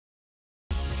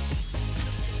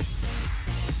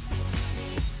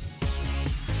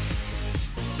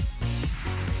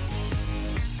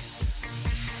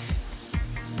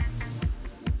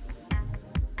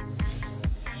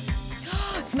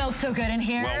smells so good in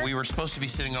here. Well, we were supposed to be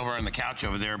sitting over on the couch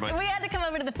over there, but we had to come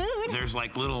over to the food. There's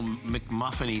like little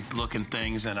McMuffin-y looking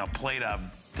things and a plate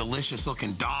of delicious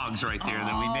looking dogs right there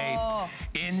that we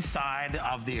made inside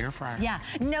of the air fryer. Yeah,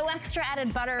 no extra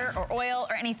added butter or oil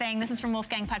or anything. This is from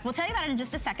Wolfgang Puck. We'll tell you about it in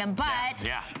just a second, but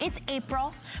it's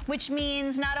April, which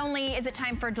means not only is it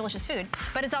time for delicious food,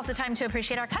 but it's also time to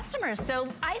appreciate our customers. So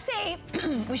I say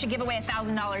we should give away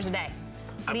 $1,000 a day.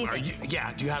 What do you think?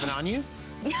 Yeah, do you have it on you?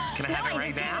 Can I have it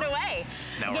right now? Give it away.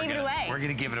 No, we're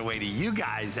gonna give it away to you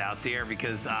guys out there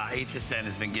because HSN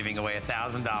has been giving away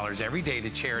 $1,000 every day to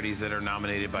charities that are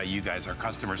nominated by you guys, our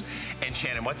customers. And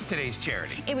Shannon, what's today's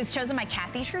charity? It was chosen by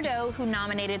Kathy Trudeau, who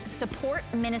nominated Support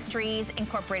Ministries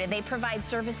Incorporated. They provide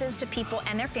services to people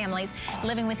and their families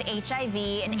living with HIV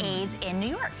and AIDS in New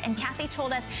York. And Kathy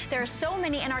told us there are so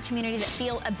many in our community that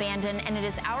feel abandoned, and it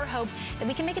is our hope that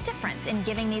we can make a difference in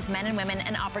giving these men and women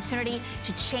an opportunity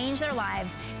to change their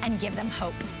lives and give them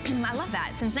hope. I love that.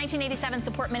 Since 1987,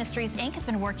 Support Ministries, Inc. has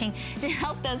been working to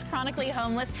help those chronically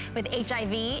homeless with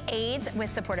HIV, AIDS,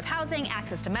 with supportive housing,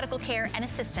 access to medical care, and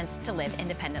assistance to live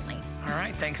independently. All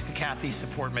right, thanks to Kathy,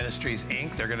 Support Ministries,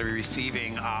 Inc. They're going to be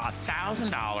receiving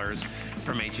 $1,000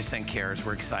 from HSN Cares.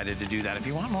 We're excited to do that. If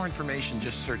you want more information,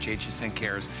 just search HSN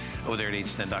Cares over there at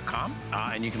hsn.com,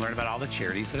 and you can learn about all the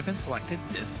charities that have been selected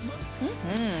this month.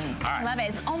 All right. Love it.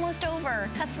 It's almost over.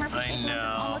 Customer appreciation is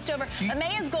almost over. But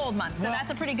May is gold month, so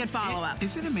that's a pretty good follow-up.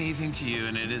 Is it amazing to you,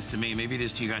 and it is to me, maybe it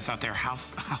is to you guys out there, how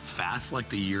fast like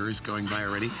the year is going by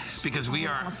already? Because we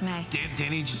are,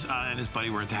 Danny just, and his buddy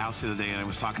were at the house the other day, and I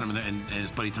was talking to him, and his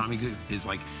buddy Tommy is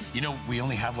like, you know, we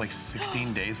only have like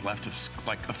 16 days left of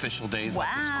like official days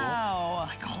left of school.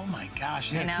 Like, oh my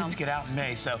gosh, kids get out in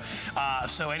May. So,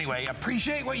 so anyway,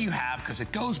 appreciate what you have because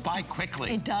it goes by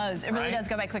quickly. It does. It really does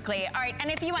go by quickly. All right, and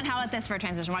if you want, how about this for a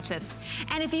transition? Watch this.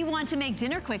 And if you want to make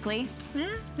dinner quickly,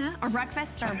 or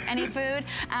breakfast, or any food,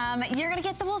 you're gonna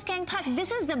get the Wolfgang Puck.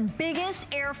 This is the biggest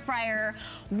air fryer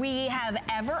we have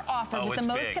ever offered with the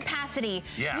most capacity.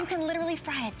 You can literally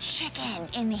fry a chicken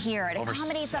in here. It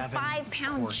accommodates a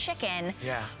 5-pound chicken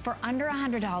for under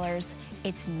 $100.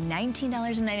 It's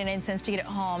 $19.99 to get it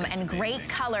home, and great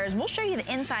colors. We'll show you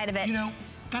the inside of it. You know,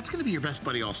 that's going to be your best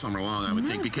buddy all summer long, I would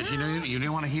think, because you know you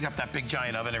don't want to heat up that big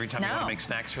giant oven every time you want to make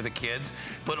snacks for the kids.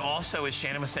 But also, as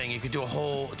Shannon was saying, you could do a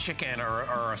whole chicken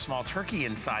or a small turkey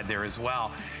inside there as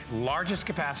well. Largest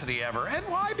capacity ever. And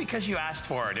why? Because you asked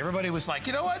for it. Everybody was like,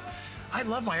 you know what? I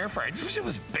love my air fryer. I just wish it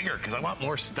was bigger because I want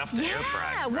more stuff to air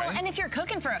fry. Yeah, well, and if you're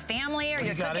cooking for a family or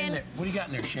you're cooking... What do you got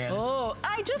in there, Shannon? Oh,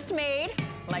 I just made...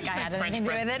 Like I had anything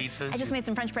to do with it. Pizzas. I just made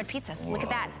some French bread pizzas. Look at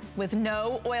that. With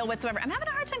no oil whatsoever. I'm having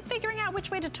a hard time figuring out which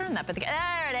way to turn that, but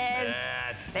there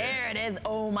it is. There it is.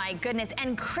 Oh my goodness.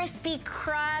 And crispy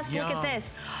crust. Look at this.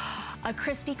 A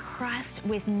crispy crust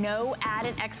with no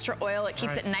added extra oil. It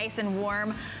keeps it nice and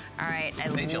warm. All right, I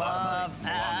love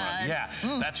that.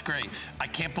 Yeah, that's great. I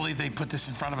can't believe they put this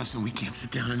in front of us and we can't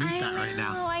sit down and eat that right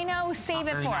now. I know. Save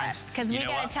it for us because we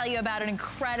got to tell you about an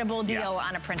incredible deal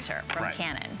on a printer from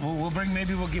Canon. Well,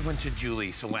 maybe we'll give one to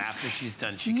Julie so after she's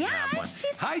done she can have one.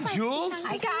 Hi, Jules.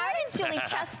 Hi, guys. Julie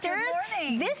Chester. Good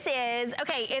morning. This is,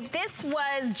 okay, if this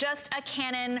was just a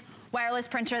Canon wireless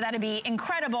printer, that'd be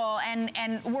incredible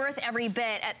and worth every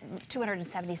bit at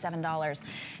 $277.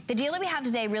 The deal that we have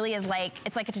today really is like,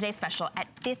 it's like a Today Special at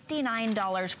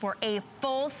 $59 for a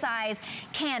full-size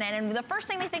Canon. And the first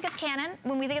thing we think of Canon,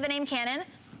 when we think of the name Canon,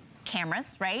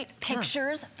 cameras, right?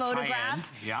 Pictures,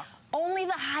 photographs. Only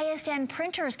the highest end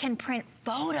printers can print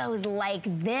photos like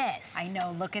this. I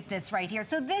know, look at this right here.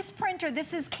 So this printer,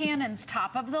 this is Canon's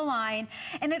top of the line,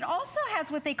 and it also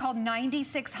has what they call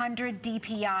 9600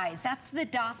 DPIs. That's the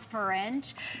dots per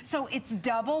inch. So it's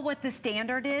double what the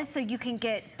standard is, so you can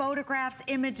get photographs,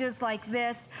 images like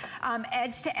this,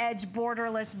 edge to edge,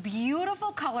 borderless,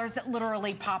 beautiful colors that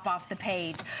literally pop off the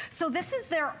page. So this is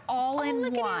their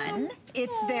all-in-one.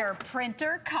 It's their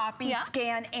printer, copy,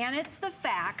 scan, and it's the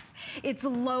fax. It's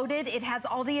loaded, it has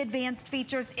all the advanced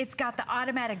features. It's got the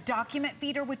automatic document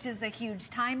feeder, which is a huge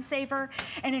time saver,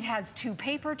 and it has 2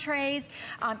 paper trays.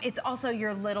 It's also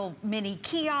your little mini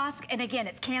kiosk, and again,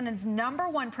 it's Canon's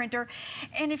 #1 printer.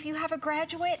 And if you have a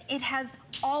graduate, it has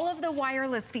all of the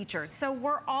wireless features. So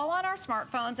we're all on our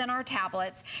smartphones and our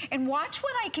tablets, and watch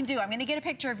what I can do. I'm gonna get a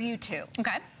picture of you two.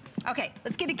 Okay,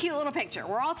 let's get a cute little picture.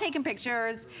 We're all taking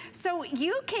pictures. So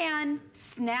you can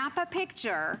snap a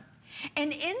picture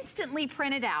and instantly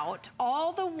print it out,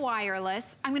 all the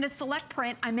wireless. I'm gonna select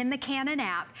print, I'm in the Canon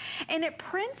app, and it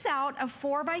prints out a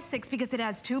 4x6 because it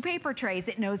has 2 paper trays,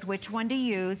 it knows which one to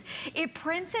use. It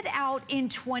prints it out in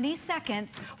 20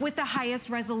 seconds with the highest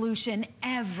resolution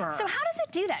ever. So how does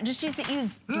it do that? Just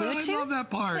use Bluetooth? I love that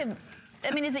part.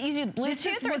 I mean, is it usually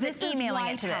Bluetooth or is it emailing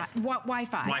it to this? Wi-Fi.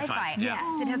 Wi-Fi, yeah.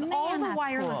 Yes, it has all the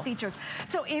wireless cool. features.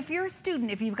 So if you're a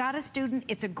student, if you've got a student,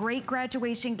 it's a great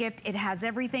graduation gift. It has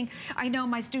everything. I know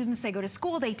my students, they go to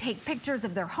school, they take pictures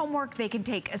of their homework, they can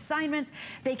take assignments,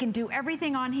 they can do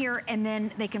everything on here, and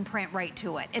then they can print right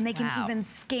to it. And they can even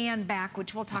scan back,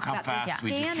 which we'll talk about. How fast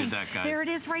we just did that, guys. There it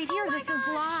is right here. This is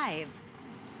live.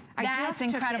 That's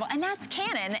incredible. And that's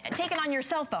Canon. Take it on your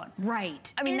cell phone.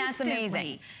 Right. I mean, that's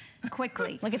amazing.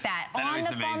 Quickly. Look at that. On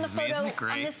the photo,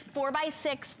 on this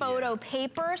 4x6 photo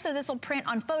paper. So this will print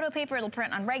on photo paper, it'll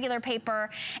print on regular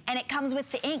paper, and it comes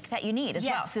with the ink that you need as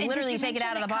well. So and literally you take it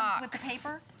out of the box. Comes with the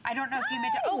paper? I don't know if you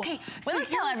meant to. Okay. Well,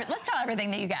 let's tell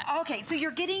everything that you get. Okay, so you're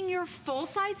getting your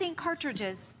full-size ink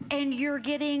cartridges and you're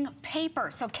getting paper.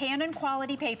 So Canon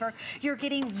quality paper. You're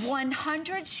getting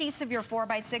 100 sheets of your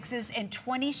 4x6s and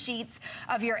 20 sheets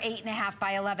of your 8.5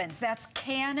 by 11s. That's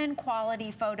Canon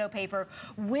quality photo paper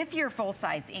with your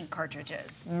full-size ink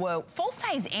cartridges. Whoa,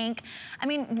 full-size ink. I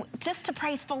mean, just to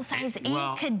price full-size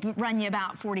ink could run you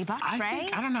about 40 bucks, right?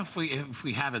 I don't know if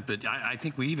we have it, but I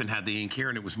think we even had the ink here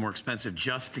and it was more expensive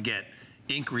just to get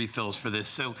ink refills for this.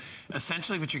 So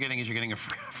essentially what you're getting is you're getting a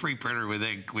free printer with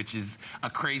ink, which is a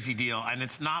crazy deal, and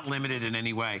it's not limited in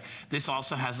any way. This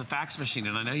also has a fax machine,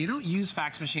 and I know you don't use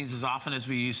fax machines as often as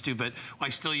we used to, but I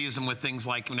still use them with things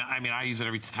like, I mean, I use it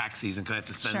every tax season because I have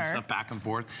to send stuff back and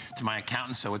forth to my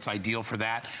accountant, so it's ideal for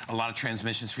that. A lot of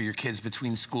transmissions for your kids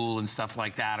between school and stuff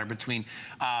like that, or between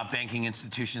banking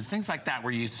institutions, things like that,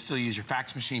 where you still use your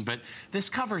fax machine. But this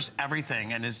covers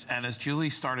everything, and as Julie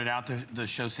started out the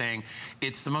show saying,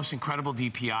 it's the most incredible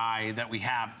DPI that we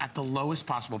have at the lowest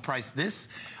possible price. This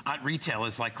at retail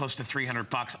is like close to 300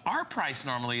 bucks. Our price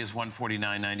normally is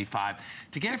 $149.95.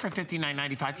 To get it for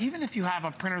 $59.95, even if you have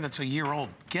a printer that's a year old,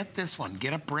 get this one.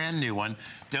 Get a brand new one.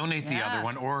 Donate the other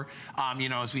one. Or, you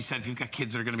know, as we said, if you've got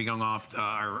kids that are going to be going off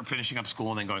or finishing up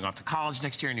school and then going off to college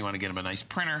next year and you want to get them a nice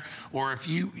printer, or if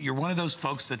you're one of those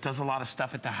folks that does a lot of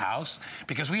stuff at the house,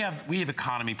 because we have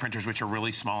economy printers which are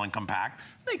really small and compact.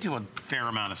 They do a fair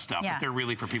amount of stuff, but they're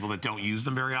really for people that don't use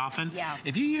them very often.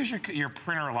 If you use your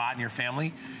printer a lot in your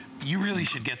family, you really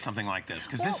should get something like this,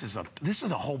 because this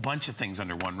is a whole bunch of things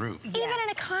under one roof. Even an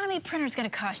economy printer is going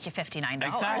to cost you $59.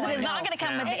 Exactly. It's not going to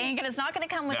come with the ink, and it's not going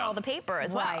to come with all the paper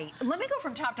as well. Let me go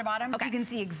from top to bottom so you can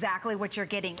see exactly what you're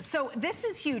getting. So this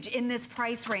is huge in this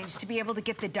price range to be able to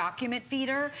get the document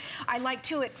feeder. I like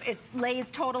to, it lays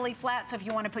totally flat, so if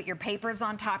you want to put your papers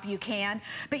on top, you can.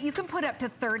 But you can put up to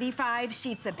 35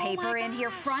 sheets of paper in here,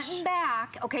 front and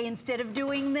back, okay, instead of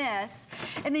doing this.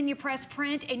 And then you press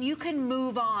print, and you can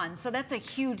move on. So that's a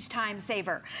huge time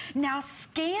saver. Now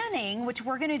scanning, which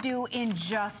we're gonna do in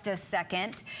just a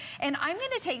second, and I'm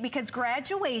gonna take, because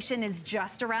graduation is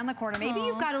just around the corner. Maybe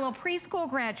you've got a little preschool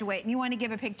graduate and you wanna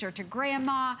give a picture to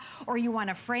grandma, or you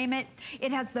wanna frame it.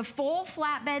 It has the full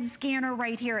flatbed scanner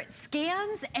right here. It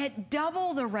scans at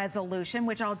double the resolution,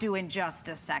 which I'll do in just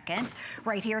a second,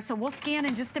 right here. So we'll scan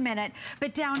in just a minute.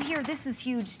 But down here, this is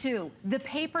huge too. The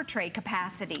paper tray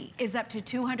capacity is up to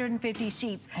 250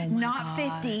 sheets, not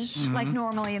 50 like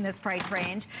normally in this price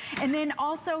range. And then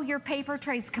also your paper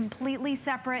trays completely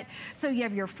separate. So you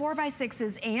have your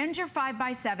 4x6s and your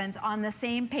 5x7s on the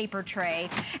same paper tray.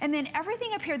 And then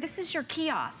everything up here, this is your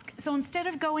kiosk. So instead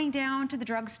of going down to the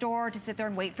drugstore to sit there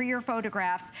and wait for your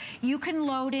photographs, you can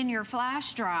load in your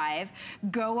flash drive,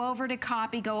 go over to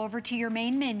copy, go over to your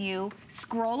main menu,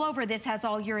 scroll over. This has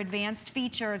all your advanced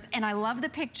features, and I love the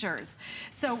pictures.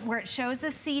 So where it shows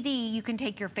a CD, you can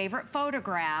take your favorite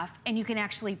photograph and you can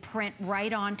actually print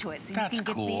right onto it. So That's you can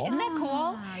get cool. isn't that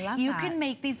cool? I love you that. can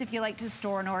make these if you like to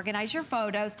store and organize your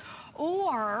photos,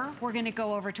 or we're gonna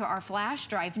go over to our flash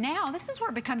drive. Now, this is where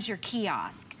it becomes your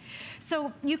kiosk.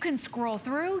 So you can scroll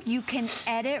through, you can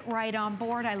edit right on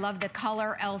board. I love the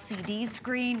color LCD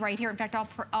screen right here. In fact,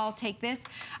 I'll take this.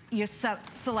 You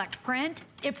select print.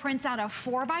 It prints out a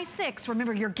 4x6.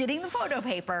 Remember, you're getting the photo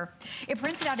paper. It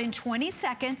prints it out in 20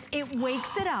 seconds. It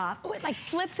wakes it up. Oh, it like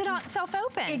flips it on itself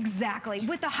open. Exactly,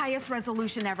 with the highest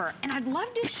resolution ever. And I'd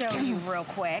love to show you real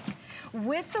quick,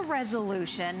 with the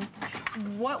resolution,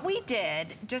 what we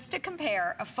did, just to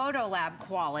compare a photo lab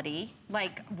quality,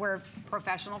 like where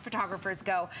professional photographers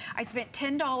go. I spent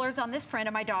 $10 on this print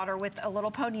of my daughter with a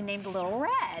little pony named Little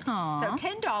Red. So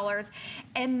 $10.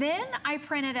 And then I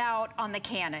printed out on the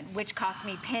Canon, which cost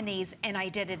me pennies, and I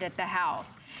did it at the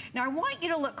house. Now I want you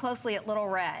to look closely at Little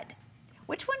Red.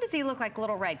 which one does he look like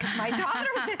Little Red? Because my daughter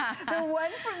was the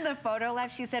one from the photo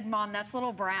left. She said, Mom, that's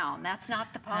Little Brown. That's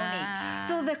not the pony.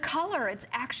 So the color, it's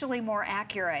actually more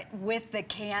accurate with the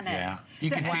Canon. Yeah, you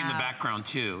can see in the background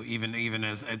too. Even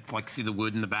as like see the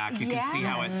wood in the back, you can see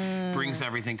how it brings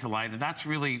everything to light. And that's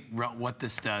really what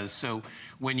this does. So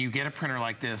when you get a printer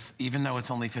like this, even though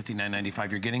it's only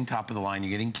 $59.95, you're getting top of the line.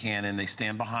 You're getting Canon. They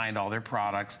stand behind all their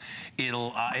products.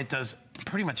 It does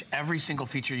pretty much every single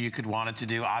feature you could want it to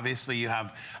do. Obviously, you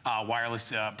have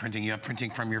wireless printing. You have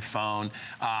printing from your phone,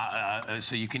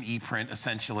 so you can e-print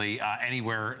essentially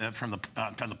anywhere from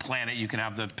the planet. You can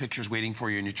have the pictures waiting for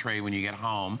you in your tray when you get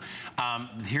home.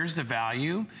 Here's the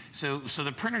value. So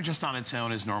the printer just on its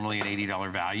own is normally an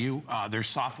 $80 value. There's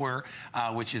software,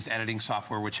 which is editing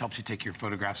software, which helps you take your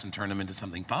photographs and turn them into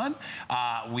something fun.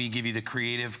 We give you the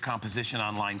Creative Composition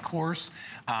online course.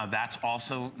 That's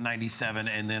also $97,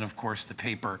 and then of course the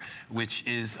paper, which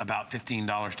is about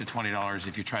 $15 to $20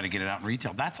 if you try to get it out in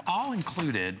retail. That's all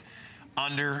included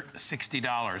under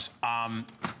 $60.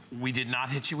 We did not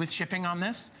hit you with shipping on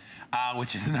this,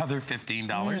 which is another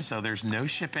 $15. So there's no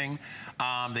shipping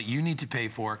that you need to pay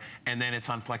for, and then it's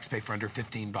on FlexPay for under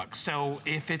 15 bucks. So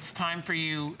if it's time for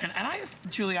you, and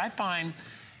Julie, I find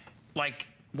like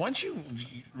once you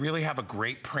really have a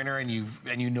great printer and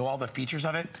you know all the features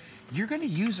of it, you're going to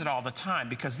use it all the time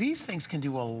because these things can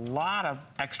do a lot of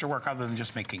extra work other than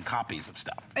just making copies of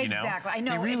stuff. Exactly. I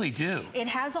know. They really do. It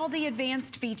has all the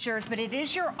advanced features, but it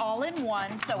is your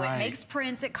all-in-one, so it makes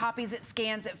prints, it copies, it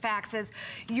scans, it faxes.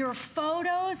 Your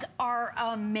photos are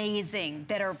amazing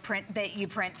that you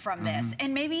print from this.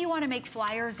 And maybe you want to make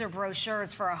flyers or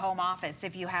brochures for a home office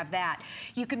if you have that.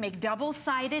 You can make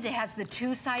double-sided. It has the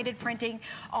two-sided printing,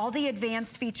 all the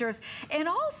advanced features, and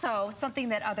also something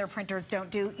that other printers don't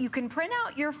do. You can print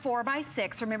out your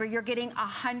 4x6. Remember, you're getting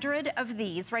 100 of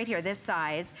these right here, this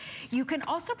size. You can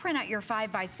also print out your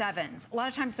 5x7s. A lot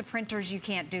of times the printers, you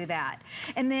can't do that.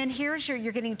 And then here's you're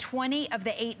getting 20 of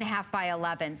the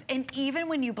 8.5x11s. And even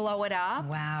when you blow it up,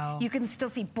 you can still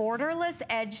see borderless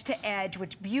edge to edge,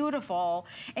 which beautiful.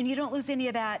 And you don't lose any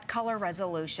of that color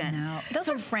resolution. No. Those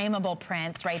are frameable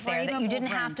prints right there that you didn't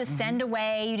have to send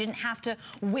away. You didn't have to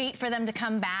wait for them to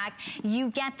come back.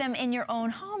 You get them in your own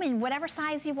home in whatever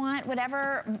size you want,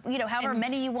 whatever, however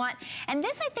many you want. And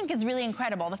this, I think, is really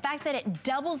incredible. The fact that it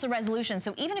doubles the resolution.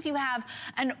 So even if you have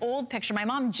an old picture, my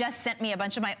mom just sent me a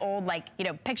bunch of my old,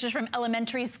 pictures from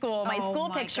elementary school, my school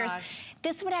pictures.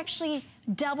 This would actually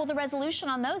double the resolution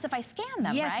on those if I scan them,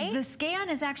 right? Yes, the scan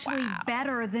is actually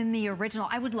better than the original.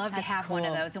 I would love to have one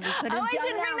of those, and we could have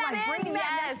bring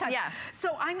that next time.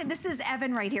 So this is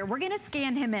Evan right here. We're gonna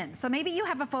scan him in. So maybe you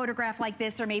have a photograph like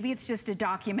this, or maybe it's just a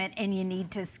document and you need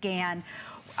to scan.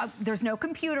 There's no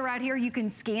computer out here. You can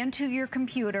scan to your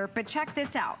computer, but check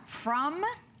this out. From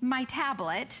my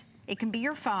tablet, it can be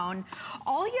your phone.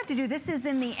 All you have to do, this is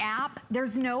in the app.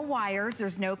 There's no wires.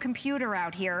 There's no computer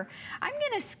out here. I'm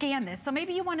going to scan this. So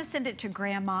maybe you want to send it to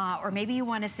grandma, or maybe you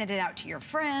want to send it out to your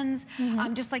friends.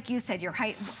 Just like you said,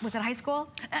 was it high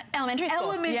school? Elementary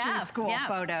school. Elementary school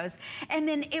photos. And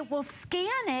then it will scan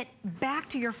it back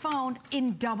to your phone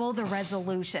in double the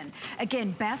resolution.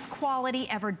 Again, best quality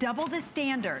ever, double the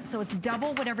standard. So it's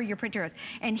double whatever your printer is.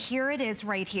 And here it is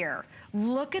right here.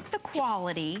 Look at the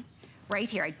quality. Right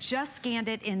here, I just scanned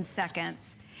it in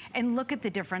seconds, and look at the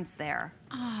difference there.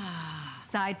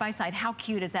 Side by side, how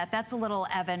cute is that? That's a little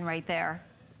Evan right there.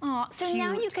 Oh, so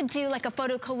now you could do like a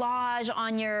photo collage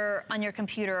on your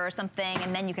computer or something,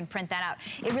 and then you can print that out.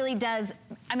 It really does.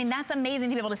 I mean, that's amazing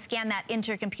to be able to scan that into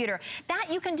your computer. That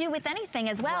you can do with anything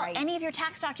as well. Any of your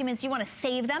tax documents, you want to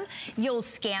save them, you'll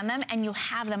scan them, and you'll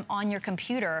have them on your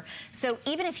computer. So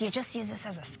even if you just use this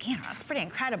as a scanner, that's pretty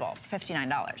incredible for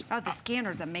 $59. Oh, the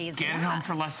scanner's amazing. Get it home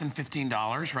for less than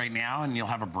 $15 right now, and you'll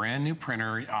have a brand new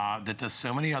printer that does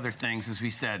so many other things. As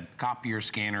we said, copier,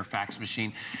 scanner, fax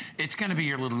machine. It's going to be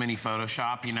your little mini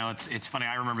Photoshop. It's funny.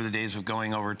 I remember the days of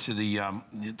going over to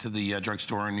the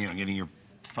drugstore and getting your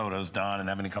photos done and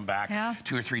having to come back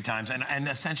 2 or 3 times. And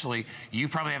essentially, you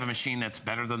probably have a machine that's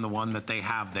better than the one that they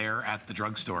have there at the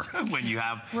drugstore when you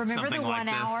have something like this. Remember the 1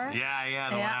 hour? Yeah,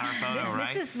 the 1 hour photo,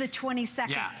 right? This is the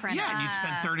 20-second printer. Yeah, and you'd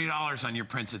spend $30 on your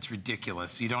prints. It's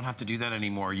ridiculous. You don't have to do that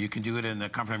anymore. You can do it in the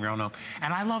comfort of your own home.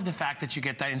 And I love the fact that you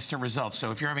get that instant result.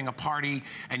 So if you're having a party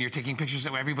and you're taking pictures,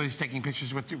 everybody's taking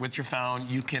pictures with your phone,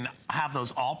 you can have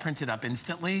those all printed up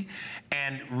instantly.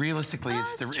 And realistically,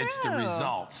 it's the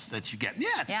results that you get.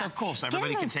 Yeah, it's so cool. So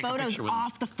everybody can take a picture with them.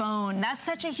 off the phone. That's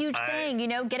such a huge thing, you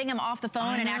know, getting them off the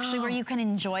phone and actually where you can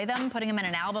enjoy them, putting them in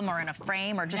an album or in a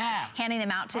frame or just handing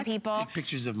them out to people. Take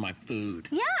pictures of my food.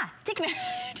 Yeah, take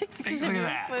pictures of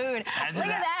your food. Look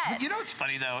at that. You know what's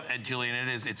funny though, Julian,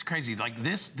 it's crazy. Like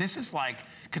this is like,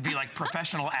 could be like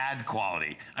professional ad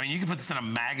quality. I mean, you could put this in a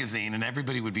magazine and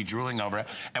everybody would be drooling over it.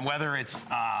 And whether it's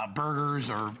burgers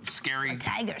or scary. Or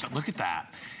tigers. Look at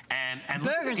that. And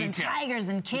burgers and tigers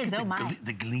and kids, oh my.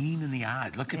 The gleam in the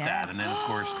eyes, look at that. And then of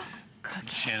course,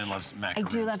 Shannon loves macarons. I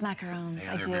do love macarons.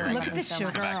 Yeah, I do. Look at the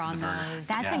sugar on those.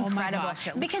 That's incredible.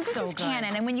 Because this is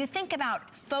Canon, and when you think about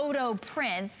photo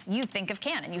prints, you think of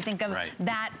Canon. You think of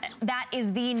that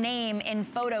is the name in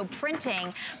photo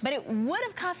printing, but it would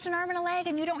have cost an arm and a leg,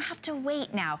 and you don't have to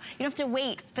wait now. You don't have to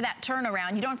wait for that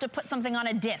turnaround. You don't have to put something on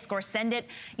a disc or send it,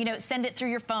 you know, send it through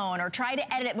your phone or try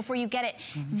to edit it before you get it.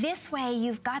 This way,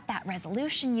 you've got that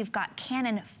resolution. You've got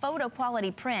Canon photo quality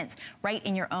prints right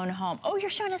in your own home. Oh, you're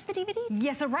showing us the DVD?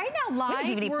 Yeah, so right now live,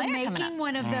 we're making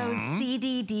one of those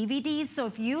CD DVDs. So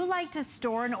if you like to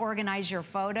store and organize your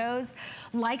photos,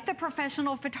 like the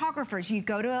professional photographers, you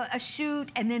go to a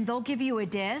shoot and then they'll give you a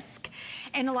disc.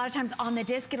 And a lot of times on the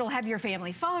disc, it'll have your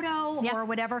family photo or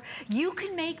whatever. You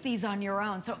can make these on your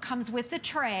own. So it comes with the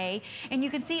tray and you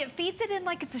can see it feeds it in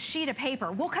like it's a sheet of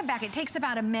paper. We'll come back. It takes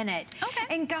about a minute. Okay.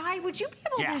 And Guy, would you be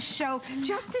able to show,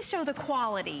 just to show the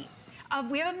quality?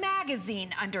 We have a magazine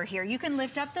under here. You can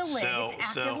lift up the lid.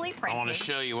 It's actively printed. I want to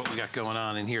show you what we got going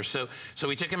on in here. So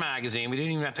we took a magazine. We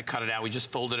didn't even have to cut it out. We just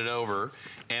folded it over.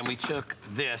 And we took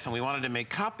this, and we wanted to make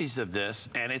copies of this.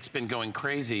 And it's been going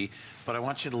crazy. But I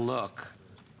want you to look.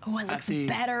 Oh, it looks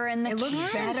better in the camera. It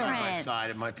looks better. Side by side.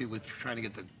 It might be with trying to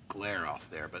get the glare off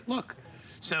there. But look.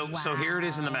 So here it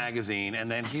is in the magazine.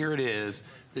 And then here it is.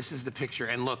 This is the picture.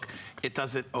 And look, it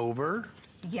does it over.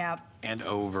 Yep. And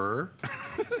over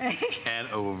and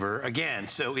over again.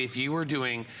 So if you were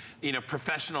doing, you know,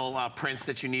 professional prints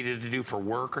that you needed to do for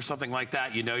work or something like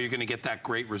that, you know you're going to get that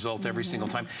great result every single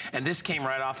time. And this came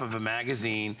right off of a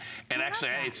magazine. And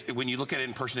actually, it's, when you look at it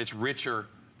in person, it's richer.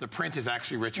 The print is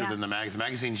actually richer than the magazine.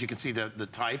 Magazines, you can see the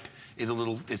type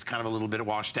is kind of a little bit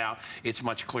washed out. It's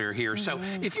much clearer here. So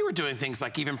if you were doing things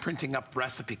like even printing up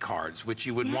recipe cards, which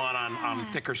you would want on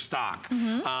thicker stock,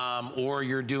 or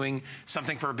you're doing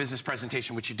something for a business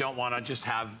presentation, which you don't want to just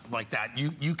have like that,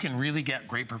 you can really get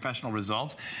great professional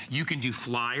results. You can do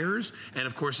flyers, and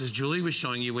of course, as Julie was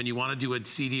showing you, when you want to do a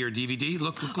CD or DVD,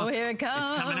 look. Oh, here it comes.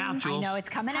 It's coming out, Jules. I know, it's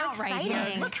coming out right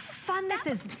here. Look how fun this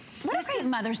is. What a great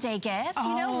Mother's Day gift.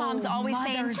 You know, Mom's always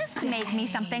saying, just make me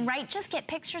something, right? Just get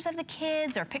pictures of the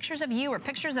kids or pictures of you or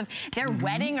pictures of their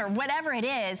wedding or whatever it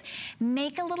is.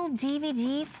 Make a little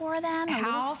DVD for them, a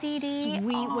little CD. How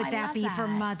sweet would that be for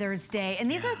Mother's Day? And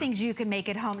these are things you can make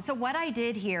at home. So what I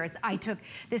did here is I took,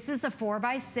 this is a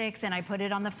 4x6 and I put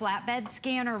it on the flatbed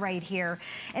scanner right here.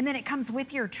 And then it comes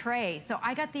with your tray. So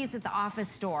I got these at the office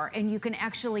store and you can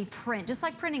actually print, just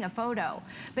like printing a photo,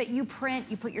 but you print,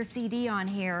 you put your CD on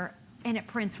here, and it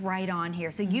prints right on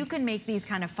here. So you can make these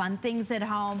kind of fun things at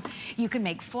home. You can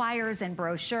make flyers and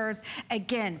brochures.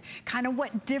 Again, kind of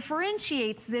what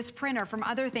differentiates this printer from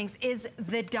other things is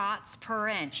the dots per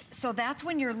inch. So that's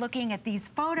when you're looking at these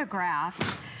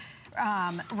photographs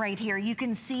right here. You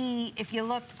can see, if you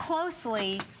look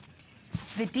closely,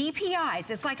 the DPIs,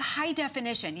 it's like high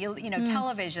definition. You know,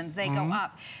 televisions, they go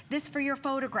up. This for your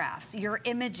photographs, your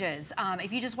images.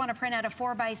 If you just want to print out a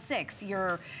 4x6,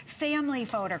 your family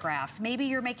photographs. Maybe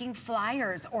you're making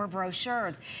flyers or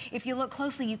brochures. If you look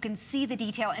closely, you can see the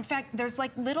detail. In fact, there's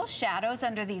like little shadows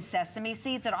under these sesame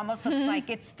seeds. It almost looks like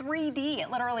it's 3D.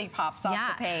 It literally pops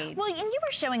off the page. Well, and you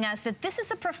were showing us that this is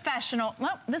the professional,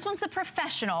 well, this one's the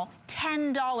professional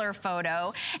 $10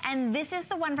 photo. And this is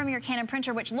the one from your Canon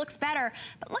printer, which looks better.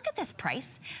 But look at this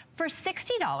price. For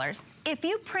 $60, if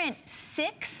you print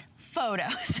 6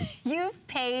 photos, you've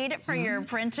paid for your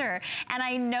printer. And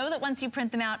I know that once you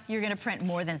print them out, you're gonna print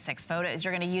more than 6 photos.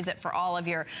 You're gonna use it for all of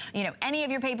your, you know, any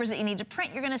of your papers that you need to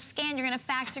print. You're gonna scan, you're gonna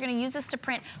fax, you're gonna use this to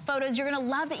print photos. You're gonna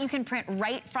love that you can print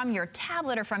right from your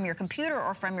tablet or from your computer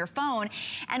or from your phone.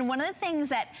 And one of the things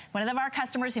that one of our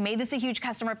customers who made this a huge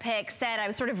customer pick said, I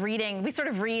was sort of reading, we sort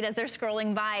of read as they're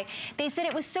scrolling by, they said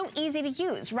it was so easy to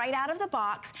use, right out of the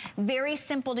box, very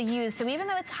simple to use. So even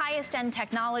though it's highest end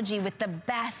technology with the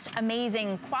best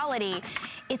amazing quality,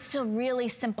 it's still really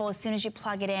simple. As soon as you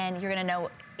plug it in, you're gonna know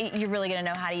you're really gonna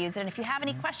know how to use it. And if you have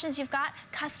any questions, you've got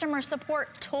customer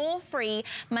support toll-free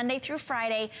Monday through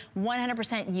Friday,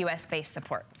 100% US-based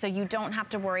support. So you don't have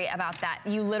to worry about that.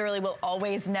 You literally will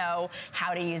always know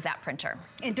how to use that printer.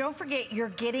 And don't forget, you're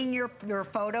getting your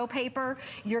photo paper,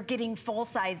 you're getting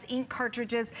full-size ink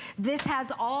cartridges. This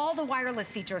has all the wireless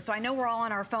features. So I know we're all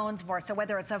on our phones more. So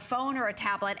whether it's a phone or a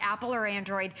tablet, Apple or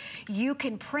Android, you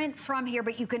can print from here,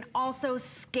 but you can also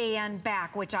scan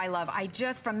back, which I love.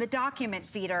 From the document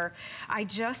feeder, I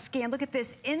just scanned, look at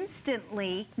this,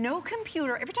 instantly, no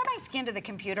computer. Every time I scan to the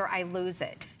computer, I lose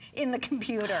it in the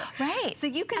computer. Right. So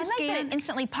you can I like scan. that it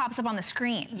instantly pops up on the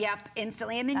screen. Yep,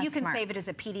 instantly. And then That's you can smart. save it as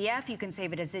a PDF, you can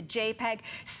save it as a JPEG.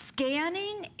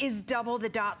 Scanning is double the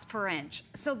dots per inch.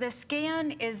 So the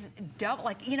scan is double,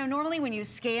 like, you know, normally when you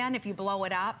scan, if you blow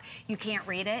it up, you can't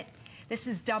read it. This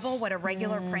is double what a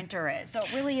regular printer is. So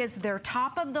it really is their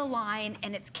top of the line,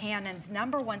 and it's Canon's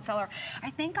 #1 seller. I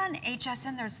think on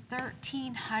HSN there's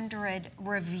 1,300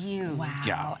 reviews. Wow.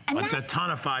 Yeah, And it's a that's-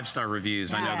 ton of 5-star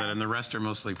reviews. I know that, Yes. and the rest are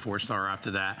mostly 4-star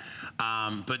after that.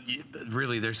 But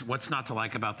really, there's what's not to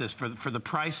like about this. For the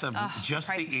price of just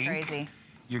price the is ink, crazy.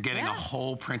 you're getting a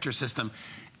whole printer system.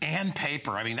 And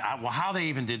paper. I mean, well, how they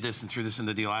even did this and threw this in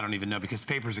the deal, I don't even know, because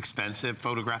paper is expensive.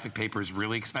 Photographic paper is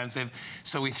really expensive.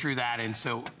 So we threw that in.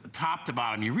 So top to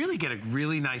bottom, you really get a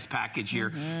really nice package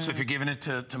here. So if you're giving it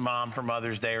to mom for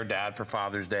Mother's Day or dad for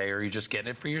Father's Day, or you're just getting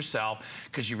it for yourself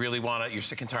because you really want to, you're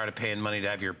sick and tired of paying money to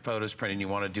have your photos printed and you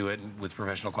want to do it with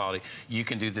professional quality, you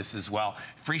can do this as well.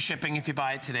 Free shipping if you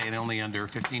buy it today and only under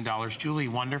 $15. Julie,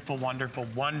 wonderful, wonderful,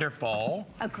 wonderful.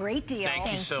 A great deal.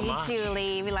 Thank you so much.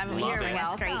 Julie. We love it when Love you bring it.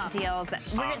 us great deals.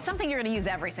 It's something you're going to use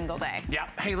every single day. Yeah.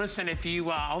 Hey, listen, if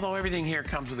you, although everything here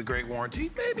comes with a great warranty,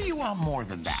 maybe you want more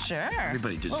than that. Sure.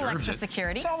 Everybody deserves little extra it.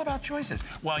 security. It's all about choices.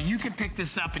 Well, you can pick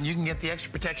this up and you can get the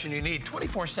extra protection you need.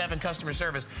 24/7 customer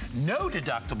service, no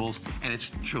deductibles, and it's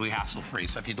truly hassle-free.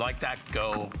 So if you'd like that,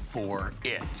 go for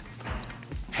it.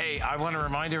 Hey, I want to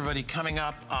remind everybody, coming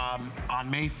up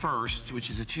on May 1st, which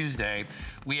is a Tuesday,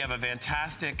 we have a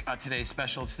fantastic today's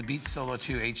special. It's the Beats Solo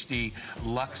 2 HD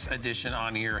Luxe Edition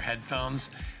on-ear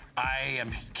headphones. I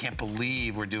can't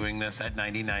believe we're doing this at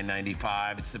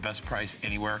 $99.95. It's the best price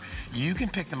anywhere. You can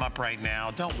pick them up right now.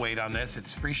 Don't wait on this.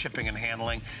 It's free shipping and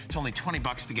handling. It's only 20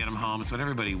 bucks to get them home. It's what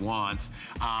everybody wants.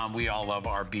 We all love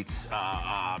our Beats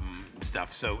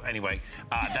stuff. So anyway,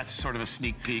 that's sort of a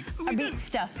sneak peek. Our Beats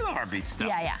stuff. We love our Beats stuff.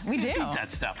 Yeah, we do. Beat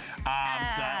that stuff.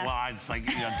 Well, it's like,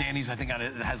 you know, Danny's, I think,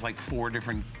 has like 4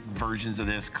 different versions of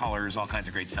this, colors, all kinds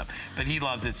of great stuff. But he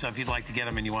loves it. So if you'd like to get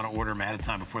them and you want to order them ahead of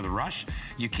time before the rush,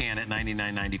 you can at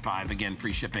 $99.95. Again,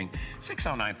 free shipping,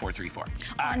 609-434.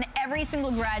 On every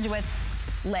single graduate's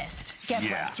list, gift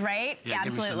list, right? Yeah,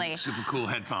 absolutely. Give me some super cool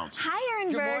headphones. Hi,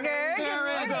 Aaron Berger.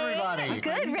 How's everybody?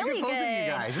 Good, really good. good.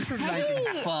 You guys. This is nice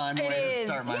and fun way to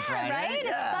start my Friday. Right?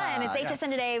 It's fun. It's HSN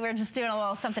Today. We're just doing a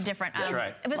little something different. That's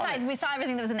right. Besides, we saw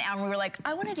everything that was in the album. We were like,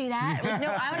 I want to do that. No,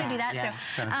 I want to do that.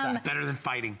 So, better than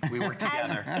fighting. We work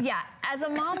together. As a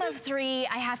mom of 3,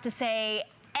 I have to say,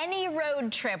 any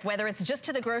road trip, whether it's just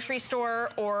to the grocery store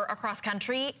or across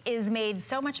country, is made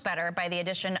so much better by the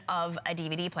addition of a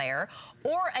DVD player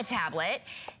or a tablet.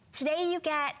 Today you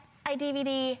get a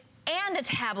DVD and a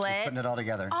tablet. Putting it all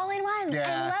together. All in one.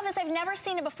 Yeah. I love this. I've never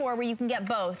seen it before where you can get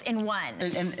both in one.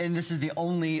 And this is the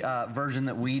only version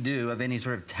that we do of any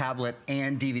sort of tablet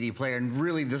and DVD player. And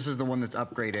really, this is the one that's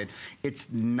upgraded.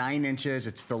 It's 9 inches.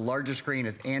 It's the larger screen.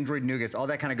 It's Android Nougat. It's all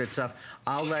that kind of good stuff.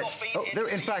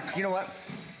 In fact, you know what?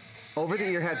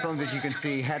 Over-the-ear headphones, as you can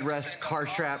see, headrest, car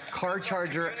strap, car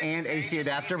charger, and AC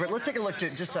adapter. But let's take a look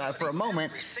just for a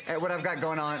moment at what I've got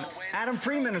going on. Adam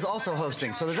Freeman is also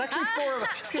hosting, so there's actually 4 of us.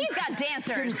 He's got dancers.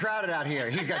 It's getting crowded out here.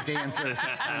 He's got dancers.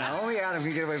 Only Adam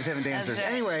can get away with having dancers. Right.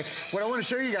 Anyway, what I want to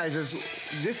show you guys is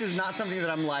this is not something that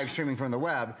I'm live streaming from the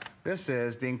web. This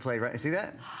is being played right. See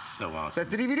that? So awesome.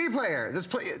 That's the DVD player. That's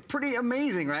pretty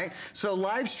amazing, right? So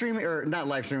live streaming, or not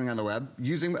live streaming on the web,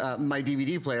 using my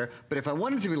DVD player. But if I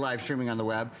wanted to be live streaming on the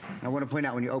web, I want to point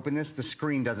out when you open this, the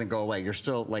screen doesn't go away. You're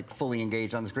still like fully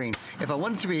engaged on the screen. If I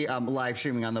wanted to be live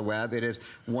streaming on the web, it is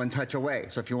one touch away.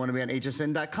 So if you want to be on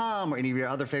hsn.com or any of your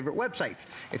other favorite websites,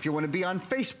 if you want to be on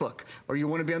Facebook or you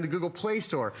want to be on the Google Play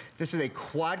Store, this is a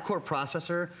quad-core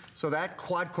processor. So that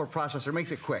quad-core processor makes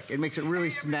it quick. It makes it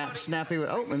really snappy.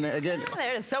 And then again,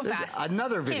 there it is, so fast.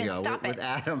 Another video with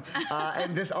Adam.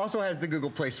 And this also has the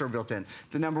Google Play Store built in,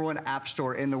 the #1 app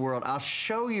store in the world. I'll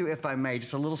show you, if I may,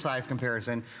 just a little size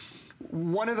comparison.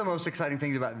 One of the most exciting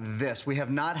things about this, we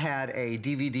have not had a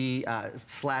DVD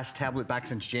 / tablet back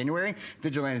since January.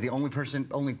 Digiland is the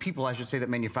only people, I should say, that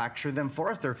manufacture them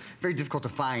for us. They're very difficult to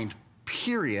find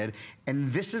period.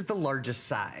 And this is the largest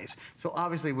size. So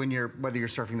obviously whether you're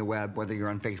surfing the web, whether you're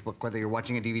on Facebook, whether you're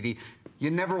watching a DVD,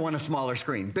 you never want a smaller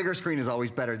screen. Bigger screen is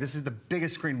always better. This is the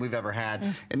biggest screen we've ever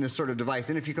had in this sort of device.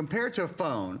 And if you compare it to a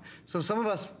phone, so some of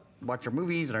us watch our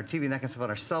movies and our TV and that kind of stuff on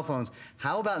our cell phones.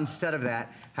 How about instead of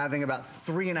that, having about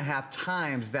 3.5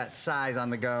 times that size on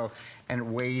the go, and it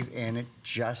weighs in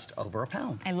just over a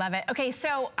pound. I love it. Okay,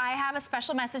 so I have a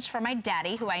special message for my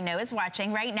daddy, who I know is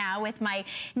watching right now with my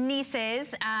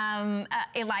nieces,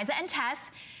 Eliza and Tess.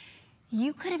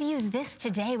 You could have used this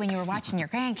today when you were watching your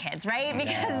grandkids, right?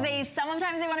 Because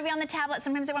sometimes they want to be on the tablet,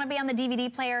 sometimes they want to be on the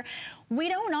DVD player. We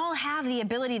don't all have the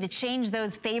ability to change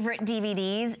those favorite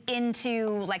DVDs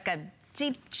into like a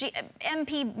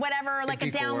MP whatever, like a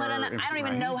download on it. I don't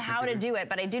even know how to do it,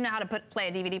 but I do know how to play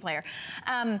a DVD player.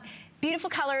 Beautiful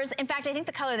colors. In fact, I think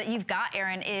the color that you've got,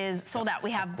 Aaron, is sold out. We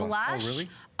have blush,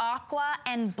 aqua,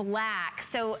 and black.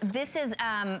 So this is,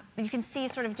 you can see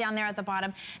sort of down there at the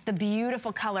bottom, the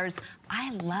beautiful colors.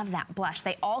 I love that blush.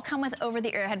 They all come with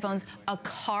over-the-ear headphones, a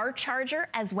car charger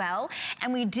as well,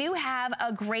 and we do have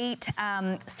a great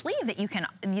sleeve that you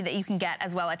can get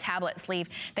as well, a tablet sleeve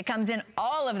that comes in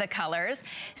all of the colors.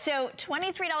 So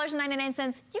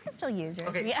 $23.99. You can still use yours.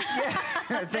 Okay.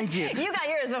 Yeah. Thank you. You got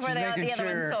yours before the other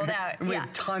ones sold out. And we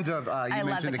have tons of, you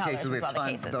mentioned the cases. We have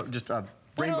tons, just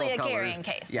literally rainbow a colors. carrying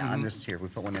case. Yeah, on this here, we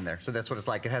put one in there. So that's what it's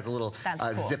like. It has a little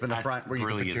zip in the front where you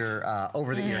can put your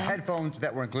over-the-ear headphones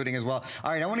that we're including as well.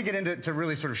 All right, I want to get into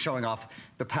really sort of showing off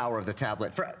the power of the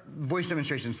tablet. For voice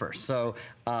demonstrations first. So,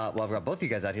 well, I've got both of you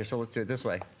guys out here, so let's do it this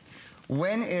way.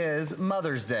 When is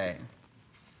Mother's Day?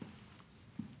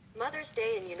 Mother's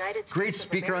Day in United States. Great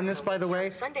speaker on this, by the way,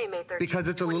 Sunday, May 13th, because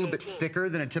it's a little bit thicker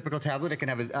than a typical tablet. It can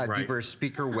have a deeper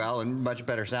speaker well and much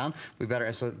better sound. We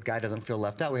better, so the guy doesn't feel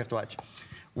left out. We have to watch.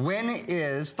 When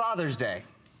is Father's Day?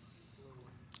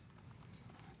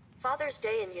 Father's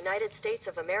Day in United States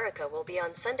of America will be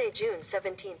on Sunday, June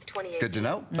 17th, 2018. Good to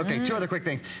know. Okay, two other quick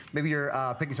things. Maybe you're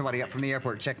picking somebody up from the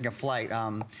airport, checking a flight.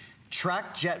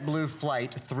 Track JetBlue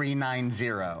Flight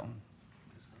 390.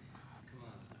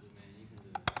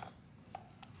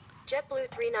 JetBlue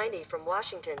 390 from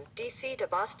Washington, D.C. to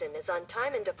Boston is on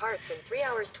time and departs in 3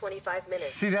 hours, 25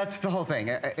 minutes. See, that's the whole thing.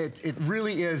 It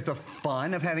really is the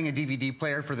fun of having a DVD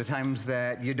player for the times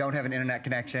that you don't have an internet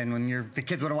connection, when the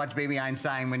kids want to watch Baby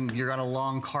Einstein, when you're on a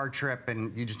long car trip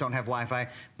and you just don't have Wi-Fi.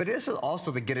 But this is also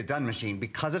the get-it-done machine.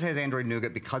 Because it has Android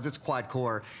Nougat, because it's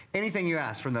quad-core, anything you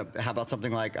ask from how about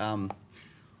something like,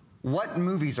 what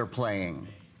movies are playing?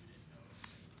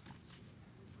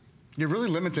 You're really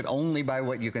limited only by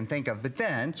what you can think of. But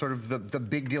then, sort of the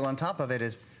big deal on top of it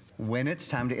is when it's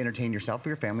time to entertain yourself or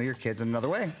your family, your kids in another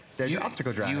way. There's your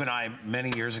optical drive. You and I,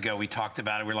 many years ago, we talked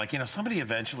about it. We're like, you know, somebody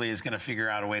eventually is going to figure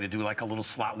out a way to do like a little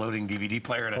slot loading DVD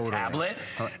player and a tablet.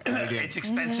 It's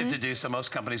expensive to do, so most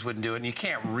companies wouldn't do it. And you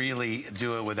can't really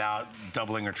do it without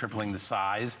doubling or tripling the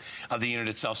size of the unit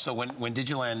itself. So when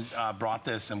Digiland brought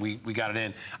this and we got it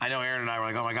in, I know Aaron and I were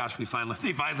like, oh my gosh, they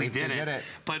finally did it.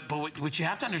 But what you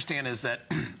have to understand is that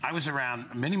I was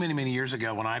around many years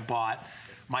ago when I bought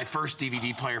my first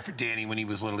DVD player for Danny when he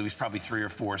was little. He was probably 3 or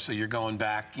 4, so you're going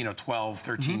back, you know, 12,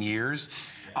 13 years.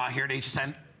 Here at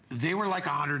HSN, they were like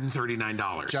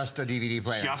 $139. Just a DVD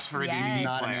player. Just for a DVD player.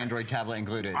 Not an Android tablet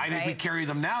included. I think we carry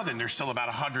them now, then they're still about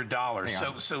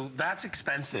 $100. So that's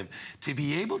expensive. To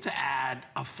be able to add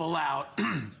a full-out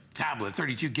tablet,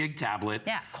 32 gig tablet,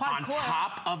 on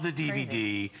top of the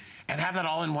DVD, and have that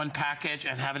all in one package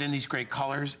and have it in these great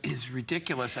colors is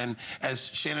ridiculous. And as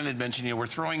Shannon had mentioned, you know, we're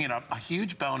throwing in a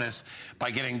huge bonus by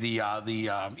getting the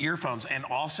earphones and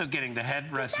also getting the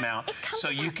headrest mount, so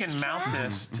you can mount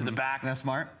this to the back. That's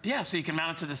smart. Yeah, so you can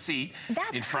mount it to the seat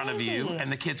in front of you,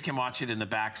 and the kids can watch it in the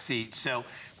back seat. So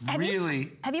have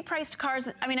you priced cars?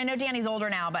 I mean, I know Danny's older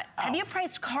now, but have you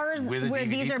priced cars where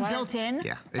these are built in?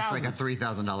 Yeah, it's like a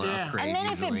 $3,000 upgrade. And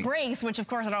then if it breaks, which of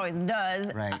course it always does,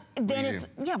 then it's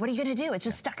what are you going to do? It's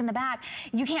just stuck in the back.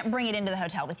 You can't bring it into the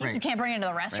hotel with you. You can't bring it into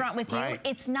the restaurant with you.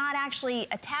 It's not actually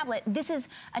a tablet. This is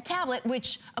a tablet,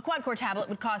 which a quad-core tablet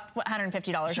would cost, what,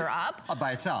 $150 or up?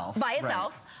 By itself. By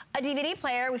itself. A DVD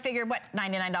player, we figured, what,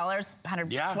 $99,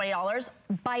 $120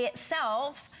 by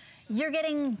itself. You're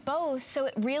getting both, so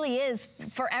it really is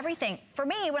for everything. For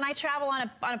me, when I travel on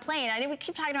a plane, I know we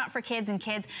keep talking about for kids and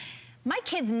kids. My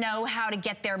kids know how to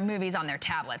get their movies on their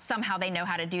tablets. Somehow they know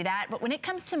how to do that. But when it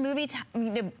comes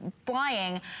to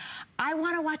flying, I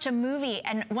want to watch a movie.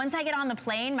 And once I get on the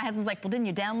plane, my husband's like, well, didn't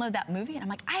you download that movie? And I'm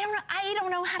like, I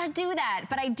don't know how to do that.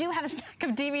 But I do have a stack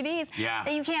of DVDs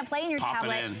that you can't play in your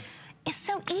tablet. It's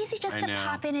so easy just to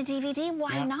pop in a DVD.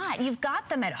 Why not? You've got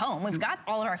them at home. We've got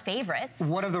all of our favorites.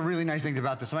 One of the really nice things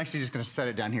about this, I'm actually just going to set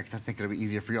it down here because I think it'll be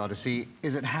easier for you all to see,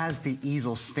 is it has the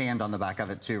easel stand on the back of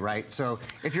it too, right? So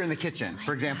if you're in the kitchen,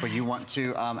 for example, you want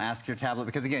to ask your tablet,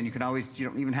 because again, you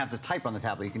don't even have to type on the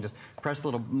tablet. You can just press the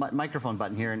little microphone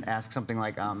button here and ask something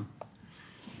like,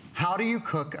 how do you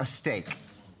cook a steak?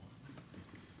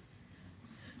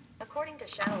 According to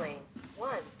Shaolin, 1.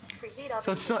 Preheat oven.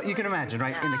 So it's you can imagine,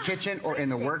 right? In the kitchen or in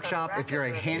the workshop, if you're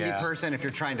a handy person, if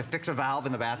you're trying to fix a valve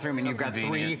in the bathroom and you've got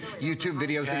 3 YouTube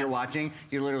videos that you're watching,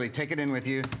 you literally take it in with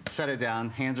you, set it down,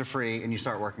 hands are free, and you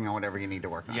start working on whatever you need to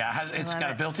work on. Yeah, it's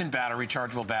got a built-in battery,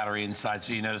 rechargeable battery inside,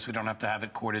 so you notice we don't have to have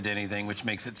it corded to anything, which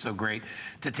makes it so great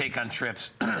to take on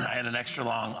trips, and an extra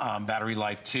long battery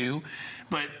life too.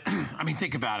 But I mean,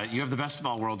 think about it. You have the best of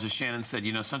all worlds, as Shannon said.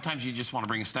 You know, sometimes you just want to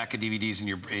bring a stack of DVDs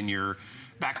in your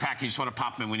backpack. You just want to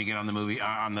pop them in when you get on the movie,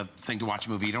 on the thing to watch a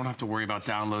movie. You don't have to worry about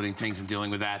downloading things and dealing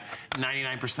with that.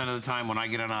 99% of the time when I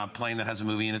get on a plane that has a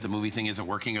movie in it, the movie thing isn't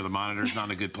working or the monitor's not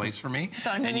in a good place for me.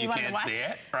 And you can't see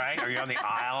it, right? Or you're on the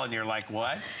aisle and you're like,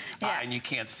 what? And you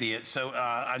can't see it. So,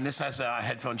 and this has a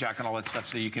headphone jack and all that stuff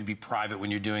so you can be private when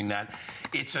you're doing that.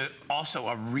 It's also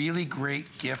a really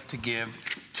great gift to give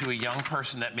to a young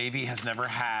person that maybe has never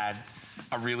had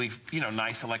a really,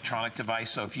 nice electronic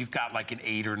device. So if you've got like an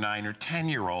 8 or 9 or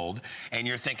 10-year-old and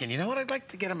you're thinking, you know what, I'd like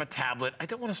to get him a tablet. I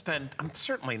don't want to spend, I'm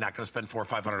certainly not going to spend $400 or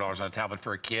 $500 on a tablet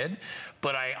for a kid,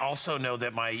 but I also know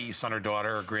that my son or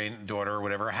daughter or granddaughter or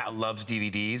whatever loves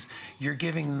DVDs. You're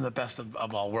giving them the best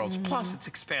of all worlds. Plus, it's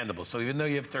expandable. So even though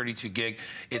you have 32 gig,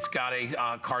 it's got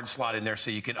a card slot in there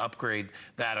so you can upgrade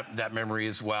that memory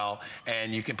as well.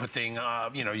 And you can put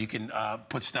you can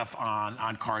put stuff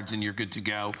on cards and you're good to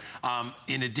go.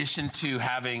 In addition to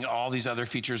having all these other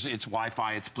features, it's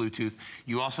Wi-Fi, it's Bluetooth.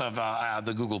 You also have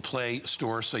the Google Play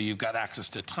Store, so you've got access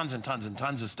to tons and tons and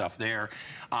tons of stuff there.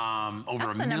 Over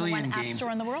that's a million #1 games. app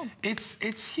store in the world.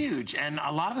 It's huge, and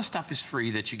a lot of the stuff is free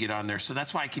that you get on there. So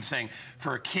that's why I keep saying,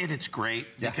 for a kid, it's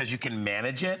great because you can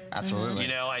manage it. Absolutely.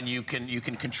 And you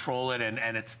can control it,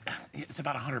 and it's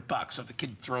about $100. So if the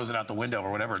kid throws it out the window or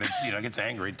whatever, and it gets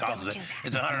angry and tosses it,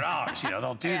 it's $100.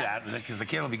 Don't do that because the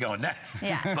kid will be going next.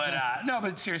 But no,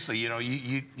 but seriously,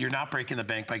 you're not breaking the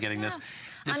bank by getting this.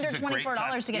 This Under is a great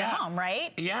 $24 to get it home,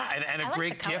 right? Yeah, and a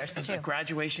great gift as a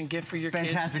graduation gift for your kids.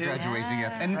 Fantastic graduation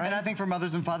gift. And I think for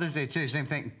Mother's and Father's Day too, same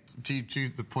thing, to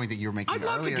the point that you were making earlier.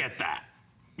 I'd love to get that.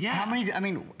 Yeah. How many, I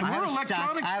mean, I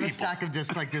have a stack of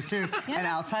discs like this too. And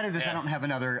outside of this, I don't have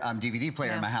another DVD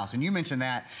player in my house. And you mentioned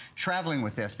that, traveling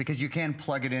with this, because you can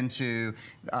plug it into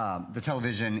the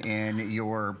television in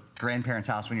your grandparents'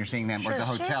 house when you're seeing them, or the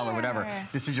hotel or whatever.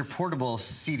 This is your portable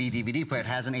CD DVD player. It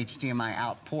has an HDMI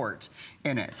out port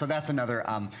in it. So that's another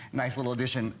nice little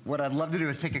addition. What I'd love to do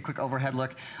is take a quick overhead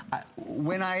look.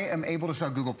 When I am able to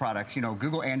sell Google products,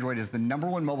 Google Android is the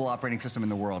 #1 mobile operating system in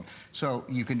the world. So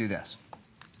you can do this.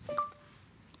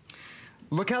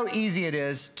 Look how easy it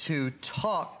is to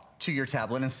talk to your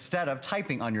tablet instead of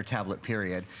typing on your tablet,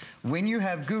 period. When you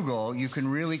have Google, you can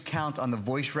really count on the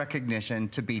voice recognition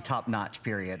to be top-notch,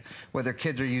 period. Whether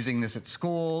kids are using this at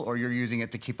school or you're using it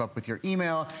to keep up with your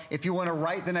email, if you want to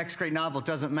write the next great novel, it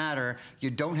doesn't matter. You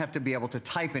don't have to be able to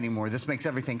type anymore. This makes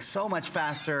everything so much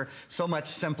faster, so much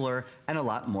simpler, and a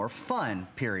lot more fun,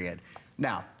 period.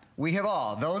 Now, we have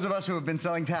all, those of us who have been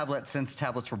selling tablets since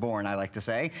tablets were born, I like to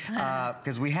say,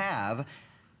 because we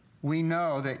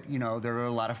know that, there are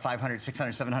a lot of $500,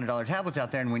 $600, $700 tablets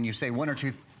out there, and when you say 1 or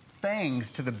 2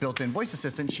 things to the built-in voice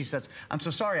assistant, she says, I'm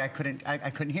so sorry, I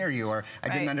couldn't hear you, or I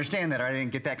didn't understand that, or I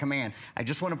didn't get that command. I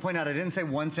just want to point out, I didn't say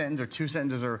 1 sentence or 2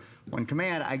 sentences or 1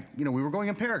 command. We were going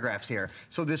in paragraphs here.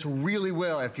 So this really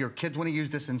will, if your kids want to use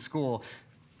this in school,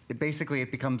 it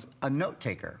becomes a note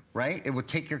taker, right? It will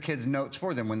take your kids' notes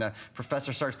for them. When the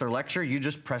professor starts their lecture, you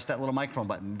just press that little microphone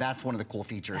button. That's one of the cool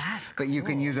features. But you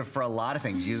can use it for a lot of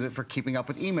things. Use it for keeping up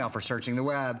with email, for searching the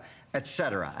web,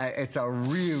 etc. It's a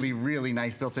really, really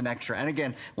nice built-in extra. And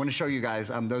again, I want to show you guys,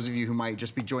 those of you who might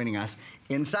just be joining us,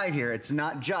 inside here, it's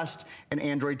not just an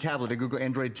Android tablet, a Google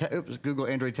Android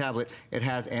tablet. It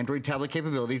has Android tablet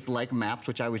capabilities like Maps,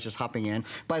 which I was just hopping in.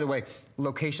 By the way,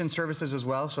 location services as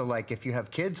well. So like if you have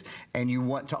kids and you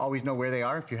want to always know where they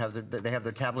are, if you have they have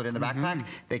their tablet in the backpack,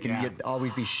 they can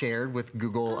always be shared with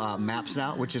Google Maps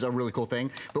now, which is a really cool thing.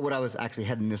 But what I was actually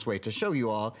heading this way to show you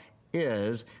all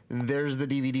is there's the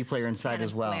DVD player inside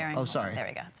as well. Oh, sorry. There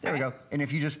we go. There we go. And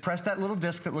if you just press that little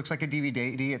disc that looks like a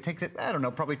DVD, it takes I don't know,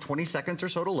 probably 20 seconds or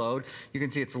so to load. You can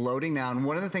see it's loading now. And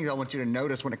one of the things I want you to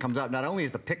notice when it comes up, not only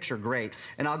is the picture great,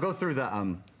 and I'll go through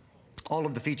the all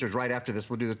of the features right after this.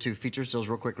 We'll do the 2 feature stills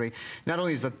real quickly. Not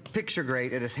only is the picture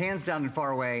great, it is hands down and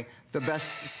far away the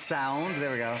best sound,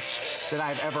 there we go, that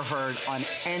I've ever heard on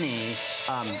any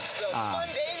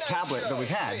tablet that we've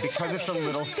had, because it's a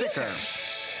little thicker.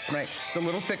 Right, it's a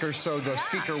little thicker, so the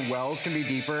speaker wells can be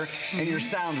deeper, and your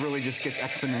sound really just gets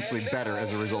exponentially better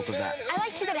as a result of that. I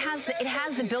like too that it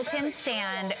has the built-in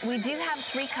stand. We do have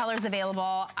 3 colors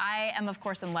available. I am of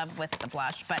course in love with the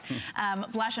blush, but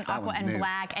blush and aqua and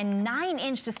black, and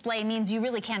 9-inch display means you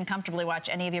really can comfortably watch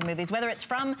any of your movies, whether it's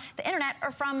from the internet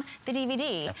or from the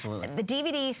DVD. Absolutely. The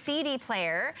DVD CD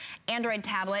player, Android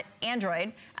tablet,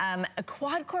 Android, a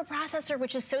quad-core processor,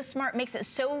 which is so smart, makes it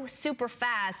so super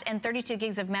fast, and 32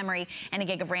 gigs of memory and a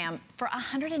gig of RAM for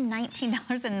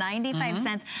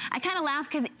 $119.95. I kind of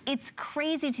laugh because it's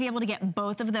crazy to be able to get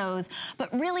both of those,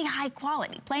 but really high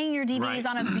quality. Playing your DVDs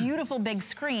on a beautiful big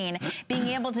screen, being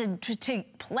able to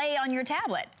play on your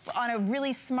tablet on a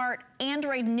really smart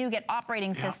Android Nougat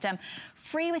operating system.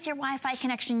 Free with your Wi-Fi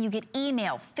connection. You get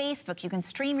email, Facebook, you can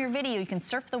stream your video, you can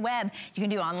surf the web, you can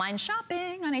do online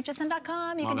shopping on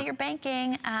hsn.com, you can do your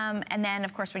banking, and then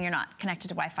of course when you're not connected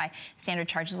to Wi-Fi, standard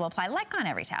charges will apply like on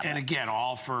every tablet. And again,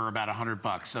 all for about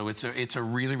 $100. So it's a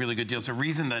really, really good deal. It's a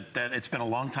reason that it's been a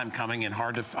long time coming and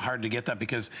hard to get that,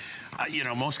 because you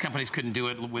know, most companies couldn't do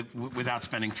it without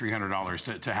spending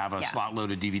 $300 to have a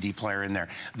slot-loaded DVD player in there.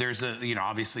 There's a, you know,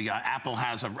 obviously Apple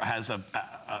has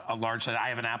a large set. I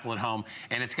have an Apple at home,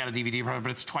 and it's got a DVD player,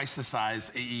 but it's twice the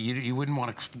size. You wouldn't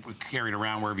want to carry it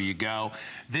around wherever you go.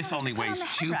 This only weighs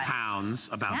 2 pounds,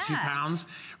 about 2 pounds.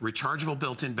 Rechargeable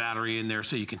built-in battery in there,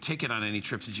 so you can take it on any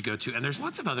trip that you go to. And there's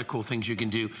lots of other cool things you can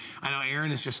do. I know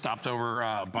Erin has just stopped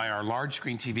over by our large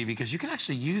screen TV, because you can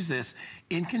actually use this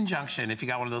in conjunction. If you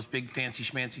got one of those big fancy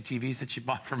schmancy TVs that you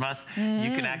bought from us,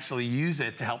 you can actually use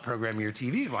it to help program your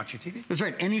TV and watch your TV. That's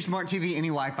right, any smart TV, any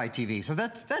Wi-Fi TV. So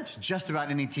that's just about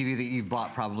any TV that you've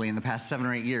bought probably in the past 7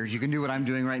 or 8 years. You can do what I'm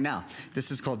doing right now.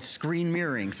 This is called screen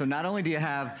mirroring. So not only do you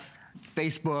have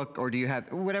Facebook, or do you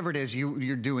have whatever it is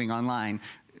you're doing online,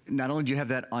 not only do you have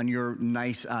that on your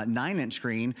nice 9-inch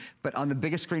screen, but on the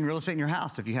biggest screen real estate in your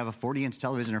house. If you have a 40-inch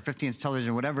television or 50-inch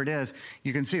television, whatever it is,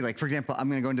 you can see, like, for example, I'm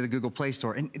gonna go into the Google Play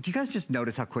Store. And do you guys just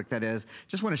notice how quick that is?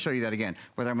 Just wanna show you that again.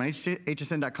 Whether I'm on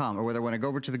hsn.com or whether when I go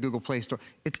over to the Google Play Store,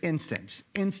 it's instant, just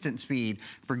instant speed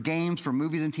for games, for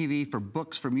movies and TV, for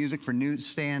books, for music, for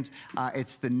newsstands.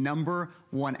 It's the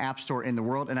 #1 app store in the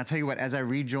world. And I'll tell you what, as I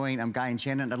rejoin Guy and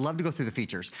Shannon, I'd love to go through the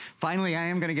features. Finally, I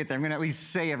am gonna get there. I'm gonna at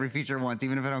least say every feature once,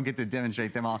 even if I don't get to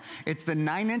demonstrate them all. It's the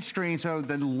 9-inch screen, so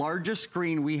the largest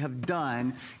screen we have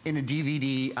done in a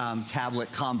DVD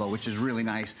tablet combo, which is really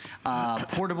nice.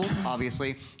 Portable,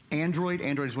 obviously. Android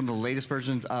is one of the latest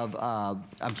versions of,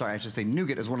 I'm sorry, I should say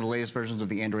Nougat is one of the latest versions of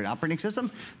the Android operating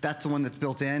system. That's the one that's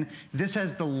built in. This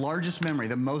has the largest memory,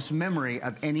 the most memory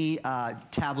of any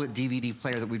tablet DVD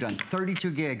player that we've done,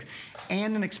 32 gigs,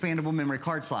 and an expandable memory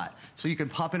card slot. So you can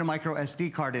pop in a micro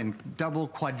SD card in, double,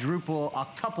 quadruple,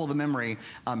 octuple the memory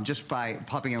just by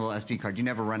popping in a little SD card. You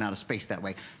never run out of space that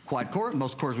way. Quad core,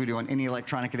 most cores we do on any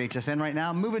electronic at HSN right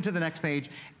now. Moving to the next page,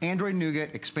 Android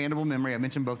Nougat, expandable memory. I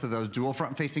mentioned both of those, dual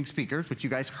front-facing speakers, which you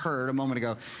guys heard a moment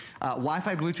ago.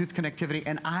 Wi-Fi, Bluetooth connectivity,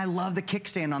 and I love the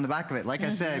kickstand on the back of it. Like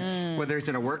I said, whether it's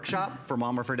in a workshop for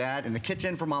mom or for dad, in the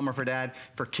kitchen for mom or for dad,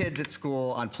 for kids at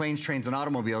school, on planes, trains, and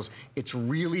automobiles, it's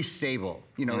really stable.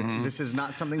 You know, this is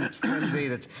not something that's flimsy,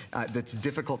 that's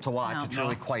difficult to watch. It's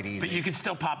really quite easy. But you can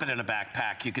still pop it in a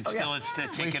backpack. You can still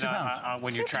take it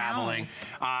when you're traveling.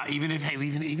 Even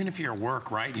if you're at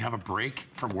work, right? You have a break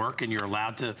from work and you're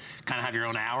allowed to kind of have your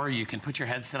own hour. You can put your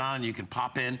headset on and you can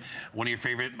pop in one of your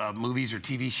favorite movies or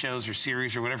TV shows or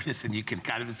series or whatever it is, and you can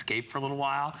kind of escape for a little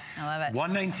while. I love it.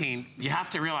 $119. You have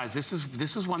to realize this is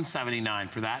 $179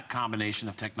 for that combination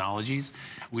of technologies.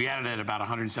 We added it at about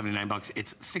 $179.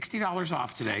 It's $60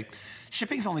 off today.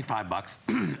 Shipping's only $5,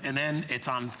 and then it's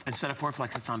on, instead of 4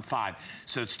 Flex, it's on 5.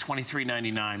 So it's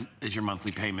 $23.99 is your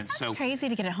monthly payment. That's crazy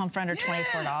to get it home for under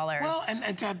 $24. Well,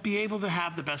 and to be able to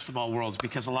have the best of all worlds,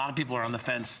 because a lot of people are on the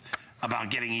fence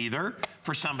about getting either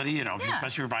for somebody, you know, especially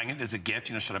if you're buying it as a gift,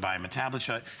 you know, should I buy him a tablet?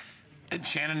 And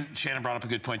Shannon Brought up a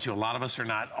good point too. A lot of us are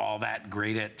not all that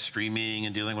great at streaming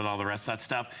and dealing with all the rest of that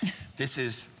stuff. This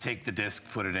is take the disc,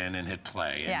 put it in, and hit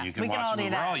play, and you can watch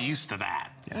it. We're all used to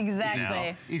that. Exactly.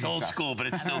 You know, it's old school, but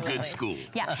it's still good school.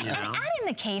 Yeah, you know? And add in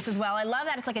the case as well. I love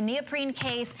that. It's like a neoprene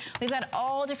case. We've got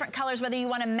all different colors, whether you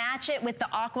want to match it with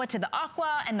the aqua to the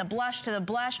aqua and the blush to the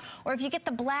blush, or if you get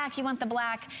the black, you want the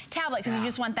black tablet because you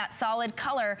just want that solid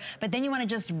color, but then you want to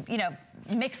just, you know,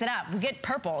 mix it up. Get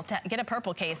purple, get a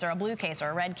purple case or a blue case or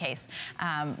a red case.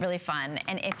 Really fun.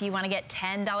 And if you want to get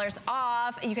 $10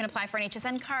 off, you can apply for an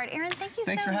HSN card. Aaron, thank you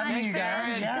so much. Thanks for having me, guys.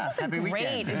 Yeah, this is happy a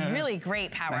great, weekend. really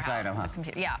great powerhouse. Nice item, huh?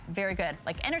 Computer. Yeah, very good.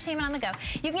 Like entertainment on the go.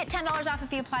 You can get $10 off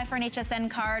if you apply for an HSN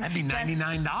card. That'd be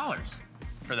 $99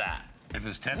 for that. If it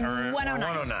was 10 or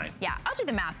 109. Yeah, I'll do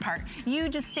the math part. You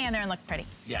just stand there and look pretty.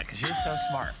 Yeah, because you're so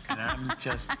smart. And I'm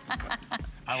just,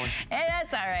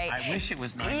 That's all right. I wish it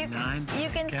was 99. You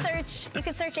can search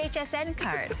HSN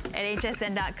card at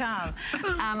hsn.com.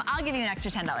 I'll give you an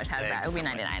extra $10. How's that? It'll be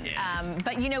 $99.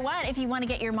 But you know what? If you want to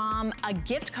get your mom a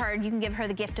gift card, you can give her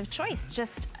the gift of choice.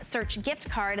 Just search gift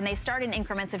card, and they start in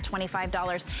increments of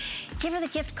 $25. Give her the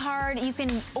gift card. You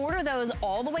can order those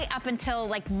all the way up until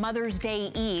like Mother's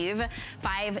Day Eve,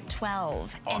 5/12.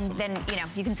 Awesome. And then,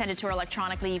 you can send it to her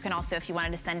electronically. You can also, if you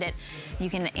wanted to send it, you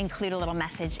can include a little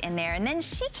message in there. And then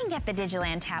she can get the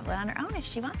Digiland tablet on her own if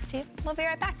she wants to. We'll be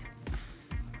right back.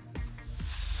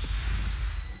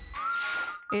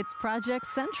 It's Project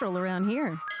Central around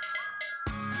here.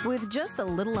 With just a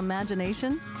little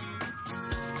imagination,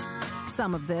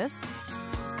 some of this,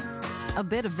 a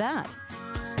bit of that.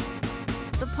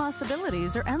 The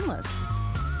possibilities are endless.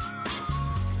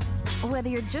 Whether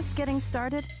you're just getting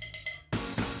started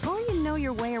or you know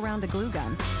your way around a glue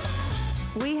gun,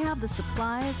 we have the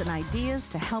supplies and ideas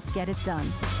to help get it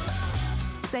done.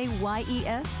 Say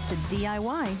YES to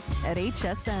DIY at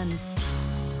HSN.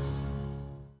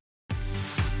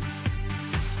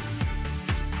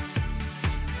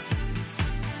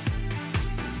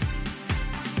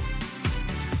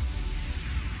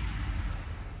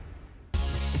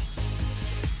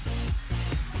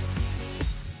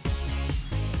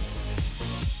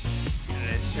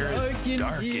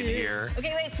 Dark in here.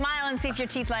 Okay, wait, smile and see if your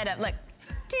teeth light up. Look.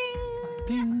 Ding.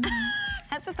 Ding.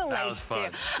 That's what the lights do. All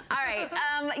right,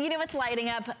 you know what's lighting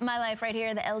up my life right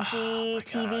here? The LG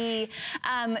TV.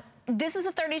 This is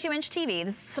a 32-inch TV.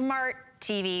 This is smart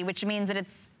TV, which means that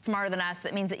it's smarter than us.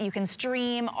 That means that you can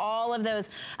stream all of those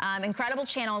incredible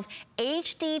channels.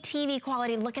 HD TV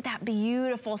quality. Look at that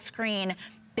beautiful screen.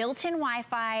 Built-in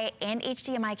Wi-Fi and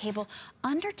HDMI cable,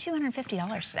 under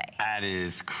 $250 today. That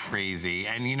is crazy.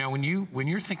 And when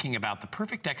you're thinking about the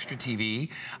perfect extra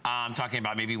TV, I'm talking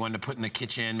about maybe one to put in the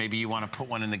kitchen, maybe you want to put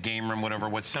one in the game room, whatever.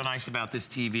 What's so nice about this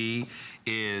TV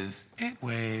is it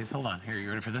weighs, hold on, here, you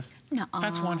ready for this? No.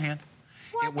 That's one hand.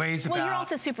 What? It weighs about... Well, you're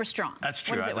also super strong. That's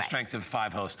true. I have the strength of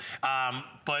 5 hosts.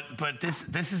 But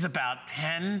this is about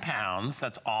 10 pounds.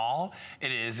 That's all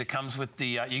it is. It comes with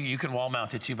the... you can wall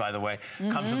mount it too, by the way.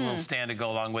 Comes with a little stand to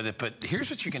go along with it. But here's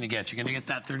what you're going to get. You're going to get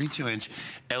that 32-inch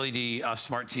LED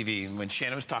smart TV. And when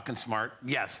Shannon was talking smart,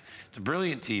 yes, it's a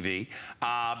brilliant TV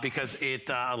because it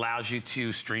allows you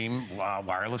to stream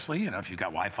wirelessly. If you've got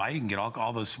Wi-Fi, you can get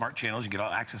all those smart channels. You get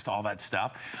access to all that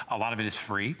stuff. A lot of it is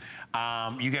free.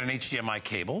 You get an HDMI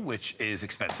cable, which is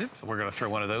expensive. We're going to throw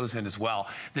one of those in as well.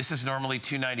 This is normally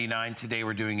 $299. Today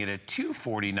we're doing it at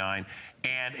 $249,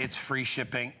 and it's free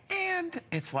shipping, and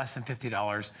it's less than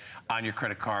 $50 on your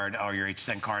credit card or your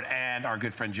HSN card. And our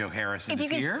good friend Joe Harrison is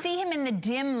here. If you can see him in the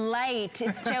dim light,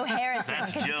 it's Joe Harrison.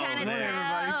 That's Joe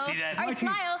there. See that? All right,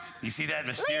 smile. You see that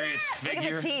mysterious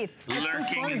figure Look at the teeth.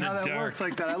 lurking in the how dark. that works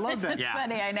like that. I love that. Yeah.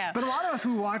 Funny, I know. But a lot of us,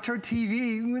 we watch our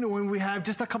TV, when we have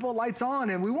just a couple of lights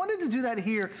on, and we wanted to do that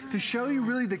here to show you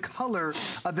really the color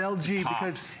of LG,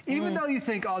 because even though you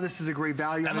think, oh, this is a great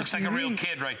value, that looks like a real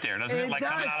kid right there, doesn't it? Like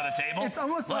coming out of the table. It's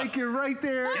almost like you're right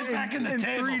there. Get back in the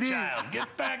table, 3D. child.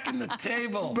 Get back in the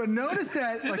table. But notice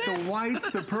that, like the whites,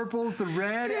 the purples, the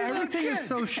red, everything is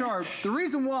so sharp. The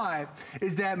reason why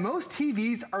is that most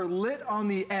TVs are lit on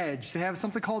the edge. They have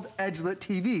something called edge-lit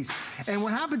TVs. And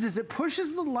what happens is it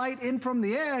pushes the light in from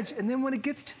the edge, and then when it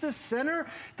gets to the center,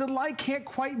 the light can't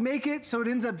quite make it, so it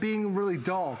ends up being really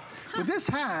dull. What this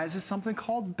has is something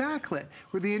called backlit,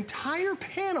 where the entire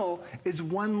panel is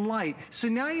one light. So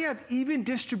now you have even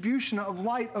distribution of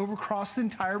light over across the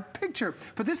entire picture.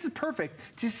 But this is perfect.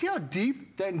 Do you see how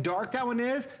deep and dark that one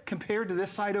is compared to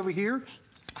this side over here?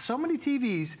 So many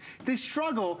TVs, they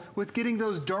struggle with getting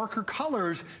those darker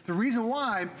colors. The reason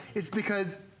why is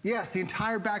because, yes, the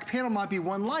entire back panel might be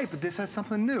one light, but this has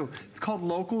something new. It's called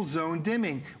local zone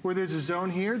dimming, where there's a zone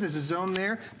here, there's a zone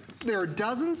there. There are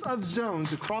dozens of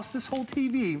zones across this whole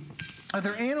TV.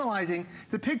 They're analyzing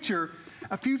the picture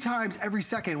a few times every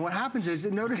second. What happens is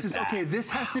it notices, okay, this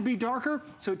has to be darker,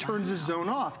 so it turns this zone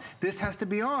off. This has to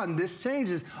be on, this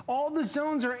changes. All the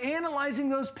zones are analyzing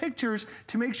those pictures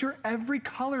to make sure every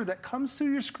color that comes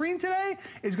through your screen today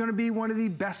is gonna be one of the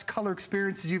best color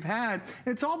experiences you've had.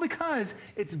 And it's all because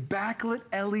it's backlit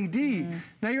LED.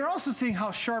 Now you're also seeing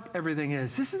how sharp everything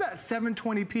is. This is that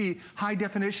 720p high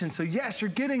definition. So yes, you're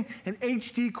getting an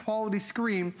HD quality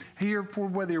screen here for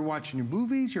whether you're watching your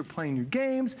movies, you're playing your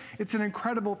games. It's an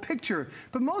incredible picture.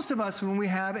 But most of us, when we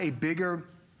have a bigger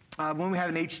when we have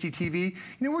an HD TV, you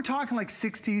know, we're talking like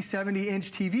 60,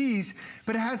 70-inch TVs,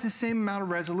 but it has the same amount of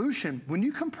resolution. When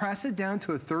you compress it down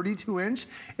to a 32-inch,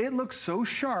 it looks so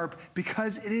sharp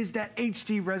because it is that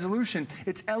HD resolution.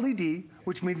 It's LED,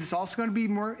 which means it's also going to be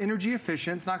more energy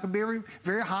efficient. It's not going to be very,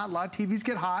 very hot. A lot of TVs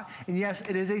get hot. And yes,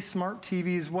 it is a smart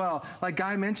TV as well. Like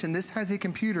Guy mentioned, this has a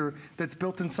computer that's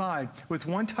built inside. With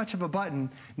one touch of a button,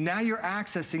 now you're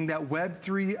accessing that Web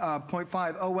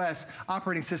 3.5 OS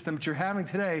operating system that you're having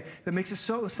today that makes it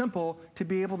so simple to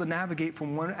be able to navigate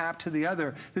from one app to the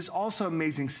other. There's also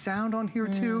amazing sound on here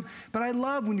too. But I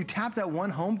love when you tap that one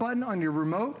home button on your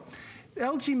remote,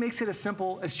 LG makes it as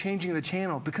simple as changing the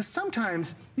channel, because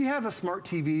sometimes you have a smart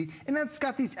TV and that's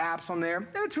got these apps on there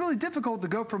and it's really difficult to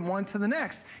go from one to the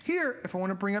next. Here, if I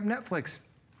want to bring up Netflix,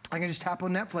 I can just tap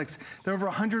on Netflix. There are over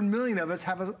 100 million of us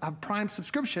have a Prime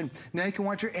subscription. Now you can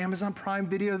watch your Amazon Prime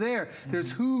Video there.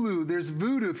 There's Hulu, there's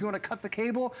Vudu. If you want to cut the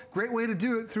cable, great way to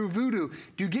do it through Vudu.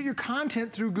 Do you get your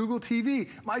content through Google TV?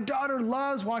 My daughter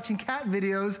loves watching cat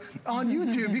videos on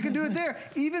YouTube. You can do it there.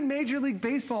 Even Major League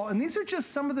Baseball. And these are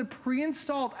just some of the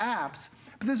pre-installed apps,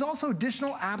 but there's also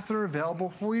additional apps that are available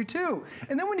for you too.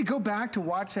 And then when you go back to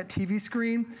watch that TV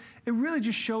screen, it really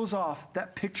just shows off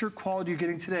that picture quality you're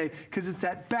getting today, because it's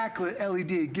that backlit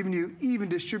LED giving you even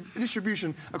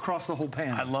distribution across the whole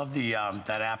pan. I love the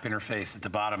that app interface at the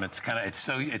bottom. It's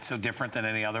so different than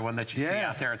any other one that you see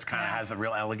out there. It's kind of has a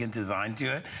real elegant design to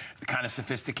it, kind of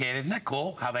sophisticated. Isn't that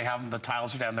cool? How they have the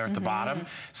tiles are down there at the bottom,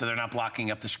 so they're not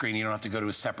blocking up the screen. You don't have to go to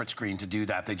a separate screen to do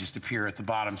that. They just appear at the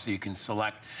bottom, so you can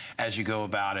select as you go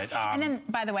about it. And then,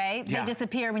 by the way, they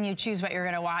disappear when you choose what you're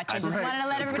going to watch. I just wanted to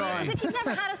let everybody know, if you've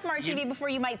never had a smart TV before,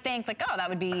 you might think like, oh, that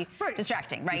would be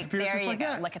distracting, right? There you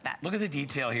go. Look at that. Look at the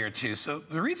detail here too. So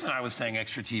the reason I was saying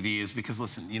extra TV is because,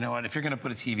 listen, you know what? If you're going to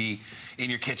put a TV in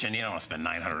your kitchen, you don't want to spend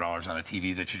 $900 on a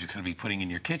TV that you're just going to be putting in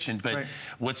your kitchen. But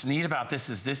what's neat about this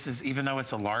is even though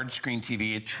it's a large screen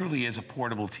TV, it truly is a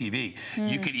portable TV.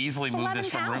 You could easily move this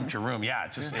from room to room. Yeah,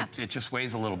 it just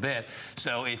weighs a little bit.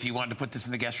 So if you wanted to put this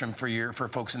in the guest room for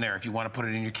folks in there, if you want to put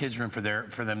it in your kids' room for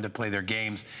them to play their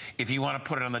games, if you want to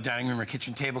put it on the dining room or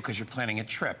kitchen table because you're planning a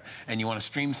trip and you want to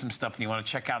stream some stuff and you want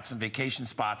to check out some vacation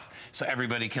spots so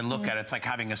everybody can look at it. It's like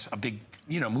having a big,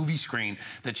 movie screen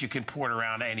that you can port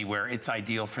around anywhere. It's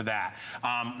ideal for that.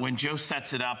 When Joe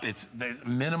sets it up, there's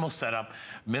minimal setup,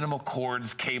 minimal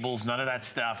cords, cables, none of that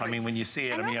stuff. I mean, when you see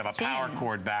it, you have a power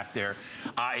cord back there.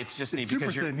 It's just neat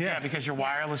because because you're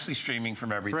wirelessly streaming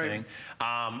from everything.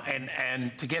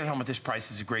 And to get it home at this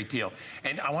price is a great deal.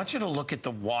 And I want you to look at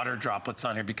the water droplets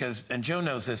on here because, and Joe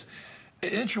knows this,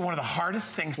 isn't one of the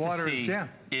hardest things to see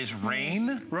is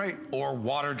rain or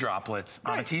water droplets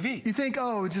on a TV. You think,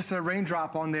 oh, just a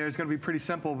raindrop on there is going to be pretty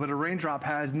simple, but a raindrop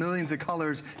has millions of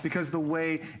colors because the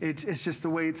way it's just the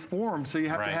way it's formed. So you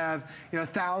have to have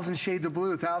 1,000 shades of blue,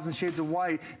 1,000 shades of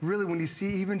white. Really, when you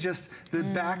see even just the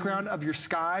background of your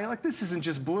sky, like this isn't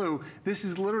just blue. This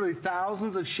is literally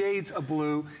thousands of shades of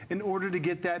blue in order to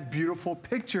get that beautiful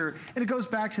picture. And it goes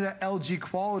back to that LG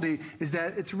quality, is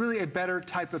that it's really a better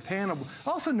type of panel.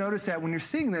 Also notice that when you're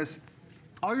seeing this,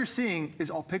 all you're seeing is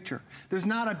all picture. There's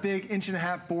not a big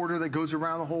 1.5-inch border that goes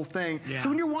around the whole thing. So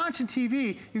when you're watching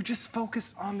TV, you're just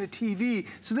focused on the TV.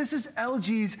 So this is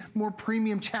LG's more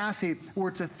premium chassis, where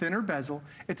it's a thinner bezel.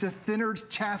 It's a thinner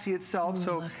chassis itself,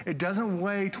 so it doesn't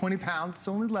weigh 20 pounds. It's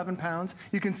only 11 pounds.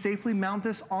 You can safely mount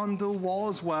this on the wall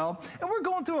as well. And we're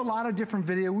going through a lot of different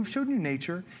video. We've showed you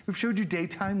nature. We've showed you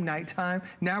daytime, nighttime.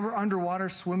 Now we're underwater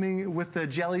swimming with the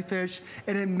jellyfish.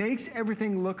 And it makes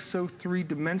everything look so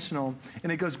three-dimensional.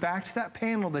 And it goes back to that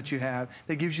panel that you have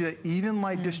that gives you that even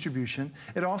light distribution.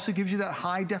 It also gives you that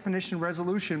high definition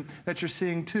resolution that you're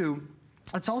seeing too.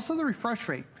 It's also the refresh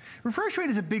rate. Refresh rate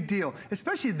is a big deal,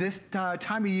 especially this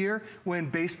time of year when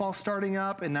baseball's starting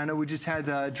up, and I know we just had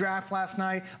the draft last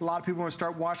night. A lot of people want to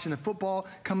start watching the football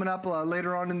coming up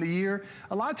later on in the year.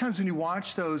 A lot of times when you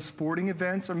watch those sporting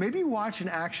events, or maybe you watch an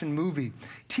action movie,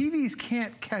 TVs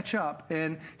can't catch up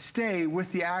and stay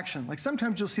with the action. Like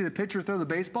sometimes you'll see the pitcher throw the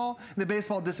baseball, and the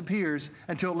baseball disappears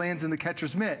until it lands in the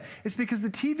catcher's mitt. It's because the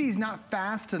TV is not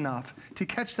fast enough to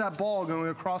catch that ball going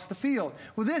across the field.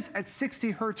 Well, this at 6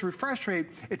 60 hertz refresh rate,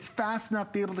 it's fast enough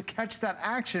to be able to catch that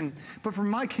action. But for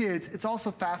my kids, it's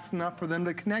also fast enough for them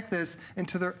to connect this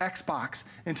into their Xbox,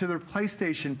 into their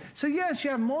PlayStation. So yes, you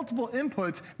have multiple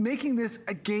inputs, making this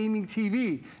a gaming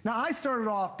TV. Now, I started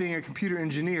off being a computer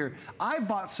engineer. I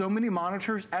bought so many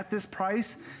monitors at this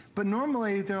price, but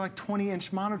normally they're like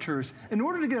 20-inch monitors. In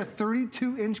order to get a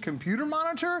 32-inch computer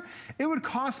monitor, it would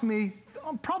cost me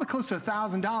probably close to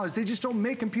 $1,000. They just don't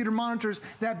make computer monitors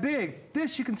that big.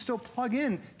 This you can still plug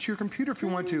in to your computer if you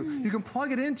want to. You can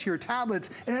plug it into your tablets.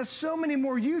 It has so many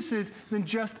more uses than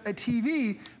just a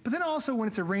TV. But then also when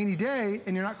it's a rainy day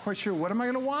and you're not quite sure what am I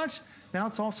gonna watch, now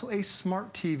it's also a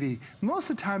smart TV.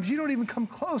 Most of the times you don't even come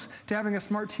close to having a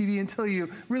smart TV until you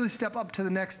really step up to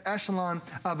the next echelon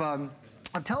of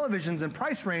televisions and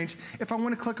price range. If I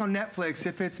want to click on Netflix,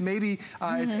 if it's maybe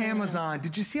it's Amazon.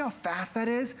 Did you see how fast that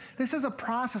is? This is a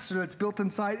processor that's built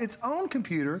inside its own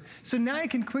computer. So now you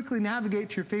can quickly navigate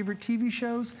to your favorite TV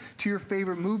shows, to your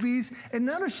favorite movies. And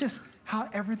notice just how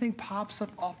everything pops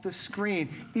up off the screen.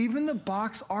 Even the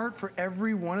box art for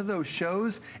every one of those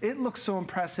shows, it looks so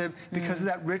impressive because of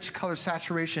that rich color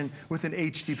saturation with an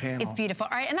HD panel. It's beautiful.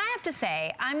 All right, and I have to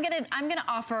say, I'm gonna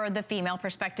offer the female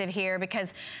perspective here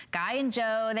because Guy and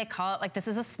Joe, they call it like this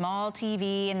is a small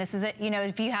TV and this is a, you know,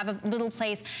 if you have a little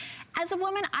place. As a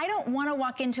woman, I don't want to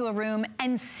walk into a room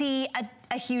and see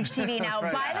a huge TV. Now,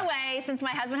 Right. by the way, since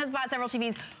my husband has bought several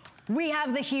TVs, we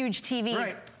have the huge TV.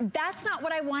 Right. That's not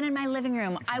what I want in my living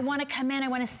room. Exactly. I want to come in, I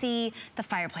want to see the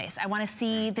fireplace. I want to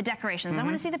see the decorations. I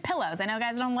want to see the pillows. I know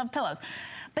guys don't love pillows.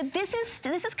 But this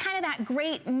is kind of that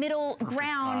great middle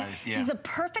ground. Size, yeah. This is the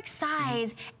perfect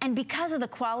size, and because of the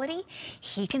quality,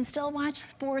 he can still watch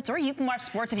sports, or you can watch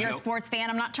sports if you're a sports fan.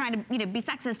 I'm not trying to be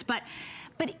sexist, but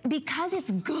because it's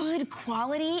good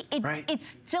quality, it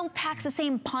still packs the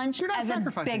same punch as a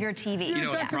bigger TV. You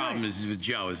know, the problem is with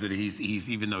Joe is that he's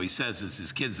even though he says it's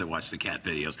his kids that watch the cat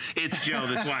videos, it's Joe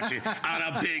that's watching on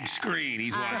a big screen.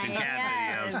 He's watching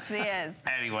cat videos. Yes, he is.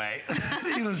 Anyway,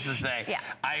 needless to say,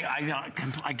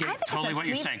 I get totally what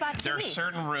you're saying. There are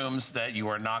certain rooms that you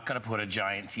are not going to put a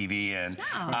giant TV in.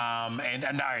 No. And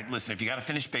all right, listen, if you got a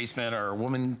finished basement or a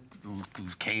woman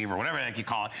cave or whatever the heck you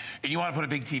call it, and you want to put a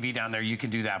big TV down there, you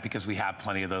can do that because we have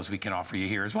plenty of those we can offer you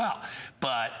here as well.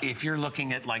 But if you're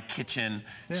looking at like kitchen,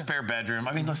 spare bedroom,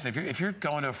 I mean, listen, if you're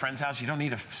going to a friend's house, you don't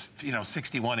need a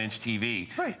 61-inch TV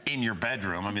in your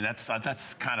bedroom. I mean,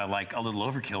 that's kind of like a little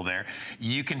overkill there.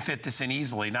 You can fit this in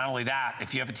easily. Not only that,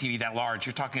 if you have a TV that large,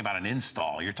 you're talking about an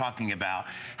install. You're talking about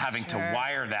having to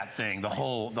wire that thing, the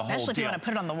whole deal. Especially if you want to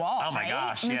put it on the wall. Oh my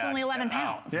gosh, It's only 11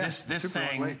 pounds. This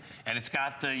thing, and it's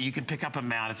got you can pick up a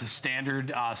mount. It's a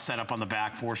standard setup on the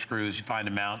back, 4 screws. You find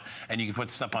a mount, and you can put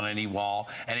this up on any wall.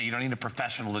 And you don't need a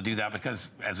professional to do that because,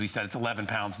 as we said, it's 11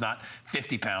 pounds, not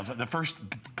 50 pounds. The first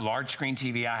large screen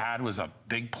TV I had was a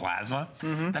big plasma.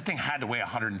 That thing had to weigh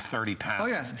 130 pounds. Oh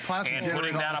yeah, plasma. And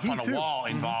putting that up on a wall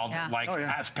involved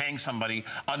as paying somebody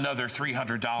another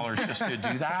 $300 just to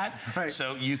do that.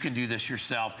 So you can do this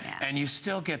yourself, and you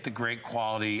still get the great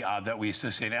quality that we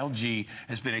associate. LG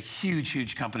has been a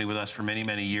huge company with us for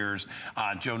many years.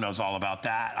 Joe knows all about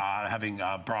that, having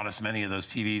brought us many of those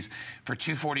TVs for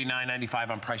 $249.95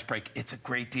 on Price Break. It's a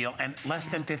great deal, and less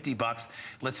than 50 bucks.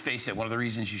 Let's face it, one of the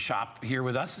reasons you shop here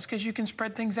with us is because you can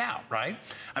spread things out, right?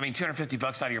 I mean, 250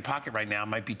 bucks out of your pocket right now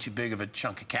might be too big of a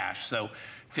chunk of cash. So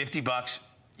 50 bucks,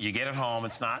 you get it home.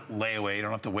 It's not layaway. You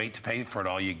don't have to wait to pay for it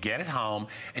all. You get it home,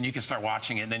 and you can start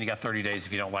watching it, and then you got 30 days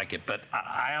if you don't like it. But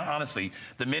I honestly,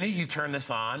 the minute you turn this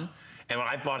on, and when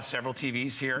I've bought several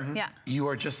TVs here, you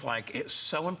are just like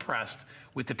so impressed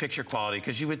with the picture quality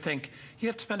because you would think you'd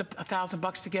have to spend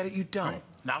 $1,000 to get it. You don't.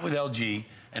 Not with LG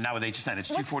and not with HSN.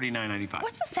 It's $249.95.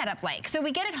 What's the setup like? So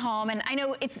we get it home, and I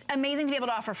know it's amazing to be able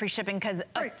to offer free shipping because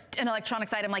an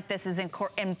electronics item like this is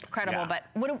incredible. But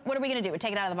what are we going to do? We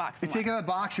take it out of the box. You take it out of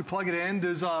the box. You plug it in.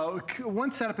 There's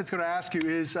one setup it's going to ask you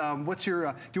is what's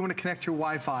your? Do you want to connect your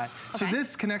Wi-Fi? So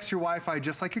this connects to your Wi-Fi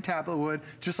just like your tablet would,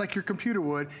 just like your computer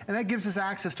would, and that gives us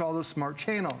access to all those smart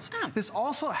channels. This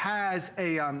also has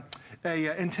a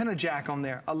antenna jack on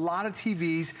there. A lot of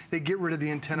TVs, they get rid of the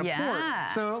antenna port.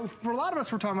 So for a lot of us,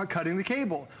 we're talking about cutting the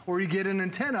cable, or you get an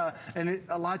antenna, and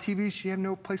a lot of TVs, you have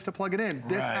no place to plug it in.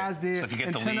 This has the so if you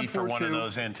get the lead for one of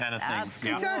those antenna things.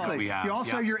 Exactly. You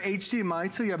also have your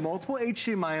HDMI, so you have multiple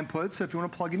HDMI inputs. So if you want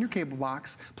to plug in your cable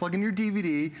box, plug in your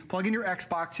DVD, plug in your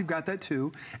Xbox, you've got that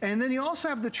too. And then you also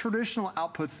have the traditional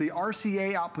outputs, the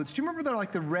RCA outputs. Do you remember they're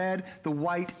like the red, the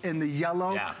white, and the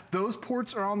yellow? Those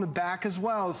ports are on the back as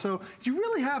well. So you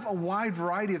really have a wide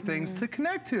variety of things to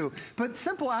connect to. But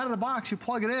simple, out of the box, you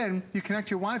plug it in, you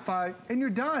connect your Wi-Fi, and you're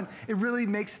done. It really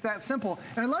makes it that simple.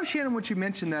 And I love, Shannon, what you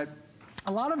mentioned that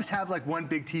a lot of us have like one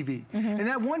big TV. And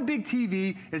that one big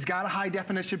TV has got a high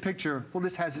definition picture. Well,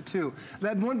 this has it too.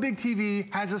 That one big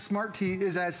TV has a smart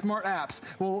apps.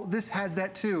 Well, this has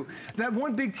that too. That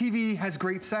one big TV has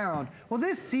great sound. Well,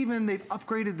 this even, they've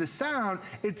upgraded the sound.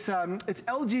 It's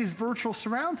LG's virtual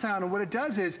surround sound, and what it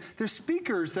does is there's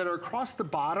speakers that are across the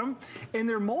bottom, and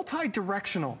they're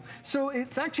multi-directional. So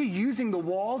it's actually using the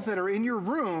walls that are in your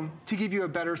room to give you a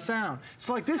better sound.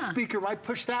 So like this speaker might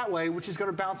push that way, which is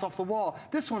gonna bounce off the wall.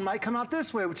 This one might come out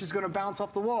this way, which is gonna bounce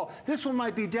off the wall. This one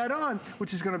might be dead on,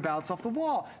 which is gonna bounce off the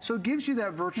wall. So it gives you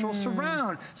that virtual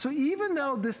surround. So even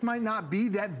though this might not be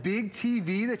that big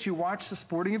TV that you watch the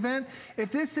sporting event,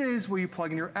 if this is where you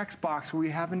plug in your Xbox, where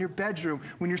you have in your bedroom,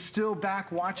 when you're still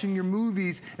back watching your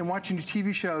movies and watching your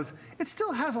TV shows, it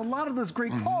still has a lot of those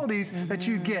great qualities that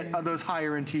you get on those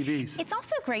higher end TVs. It's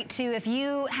also great too if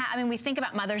you have, I mean, we think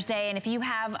about Mother's Day, and if you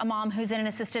have a mom who's in an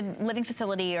assisted living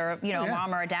facility, or a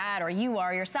mom or a dad, or you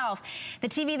are yourself, the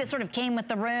TV that sort of came with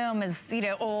the room is,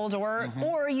 old,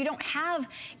 or you don't have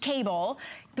cable,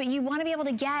 but you want to be able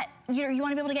to get you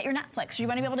want to be able to get your Netflix, you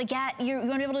want to be able to get you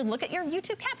want to be able to look at your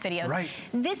YouTube Cat videos. Right.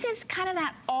 This is kind of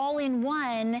that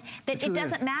all-in-one that it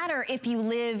doesn't matter if you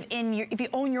live in if you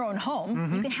own your own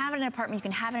home. You can have it in an apartment, you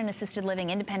can have it in assisted living,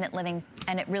 independent living,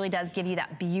 and it really does give you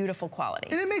that beautiful quality.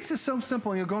 And it makes it so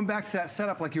simple. Going back to that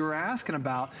setup like you were asking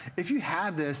about, if you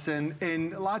have this, and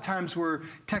a lot of times we're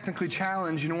technically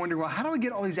challenged, wondering, well, how do I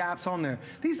get all these apps on there?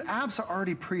 These apps are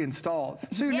already pre-installed.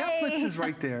 So your Netflix is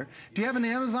right there. Do you have an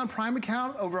Amazon Prime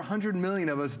account? Over 100 million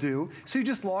of us do. So you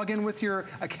just log in with your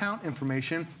account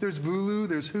information. There's Vulu,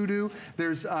 there's Hoodoo,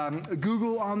 there's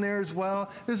Google on there as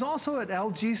well. There's also an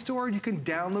LG store. You can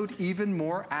download even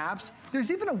more apps.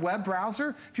 There's even a web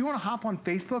browser. If you want to hop on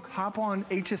Facebook, hop on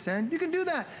HSN, you can do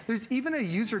that. There's even a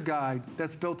user guide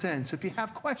that's built in. So if you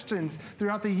have questions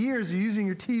throughout the years you're using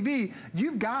your TV,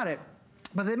 you've got it.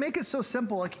 But they make it so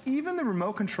simple, like even the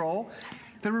remote control,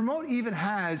 the remote even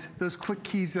has those quick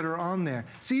keys that are on there.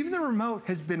 So even the remote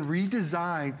has been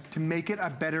redesigned to make it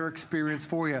a better experience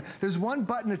for you. There's one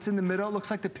button that's in the middle. It looks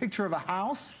like the picture of a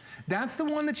house. That's the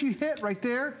one that you hit right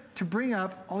there to bring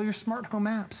up all your smart home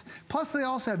apps. Plus, they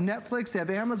also have Netflix, they have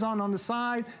Amazon on the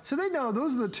side, so they know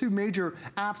those are the two major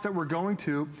apps that we're going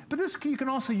to. But this you can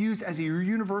also use as a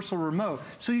universal remote.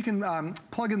 So you can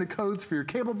plug in the codes for your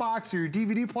cable box or your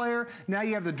DVD player. Now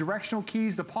you have the directional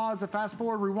keys, the pause, the fast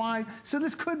forward, rewind. So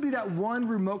this could be that one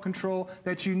remote control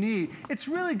that you need. It's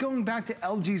really going back to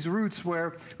LG's roots,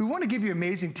 where we want to give you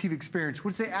amazing TV experience,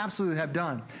 which they absolutely have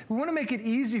done. We want to make it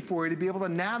easy for you to be able to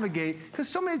navigate, because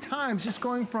so many times just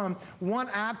going from one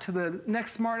app to the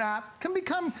next smart app can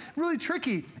become really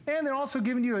tricky. And they're also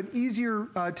giving you an easier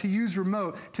to use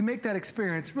remote to make that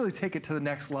experience really take it to the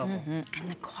next level. And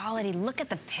the quality, look at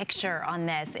the picture on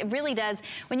this. It really does.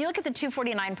 When you look at the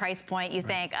 $249 price point, you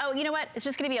think, oh, you know what? It's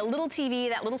just going to be a little TV,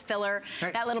 that little filler,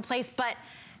 that little place. But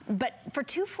for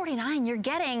 $249, you're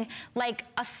getting like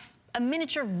a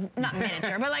miniature, not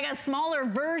miniature, but like a smaller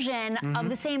version of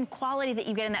the same quality that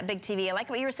you get in that big TV. I like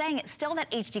what you were saying. It's still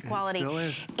that HD quality. It still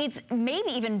is. It's maybe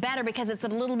even better because it's a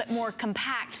little bit more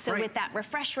compact. So with that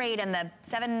refresh rate and the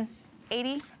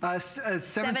 780?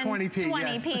 720p,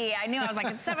 720p. I knew, I was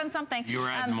like, it's 7 something. You were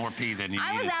adding more P than you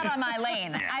needed. I was out on my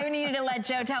lane. I needed to let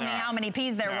Joe tell me how many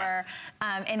P's there were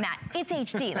in that. It's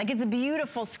HD, like it's a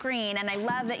beautiful screen, and I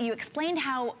love that you explained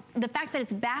how the fact that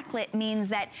it's backlit means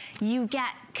that you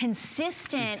get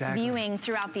consistent viewing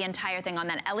throughout the entire thing on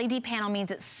that LED panel. Means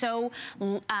it's so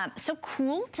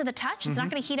cool to the touch. It's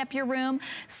not going to heat up your room.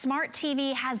 Smart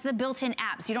TV has the built-in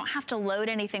apps. You don't have to load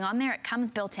anything on there. It comes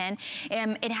built in.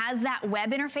 It has that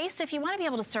web interface, so if you want to be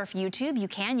able to surf YouTube, you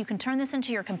can. You can turn this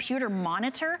into your computer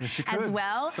monitor as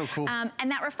well. So cool. And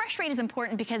that refresh rate is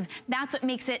important because that's what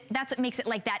makes it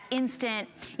like that instant.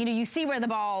 You see where the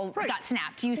ball got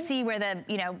snapped. You see where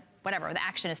the whatever, the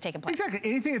action is taking place. Exactly.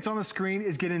 Anything that's on the screen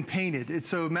is getting painted.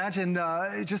 So imagine,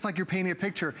 just like you're painting a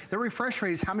picture, the refresh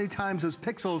rate is how many times those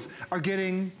pixels are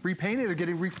getting repainted or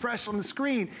getting refreshed on the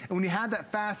screen. And when you have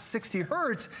that fast 60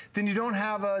 hertz, then you don't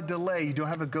have a delay. You don't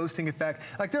have a ghosting effect.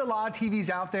 Like there are a lot of TVs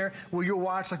out there where you'll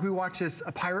watch, like we watched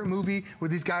a pirate movie where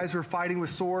these guys were fighting with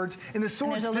swords and the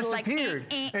swords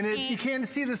disappeared. And you can't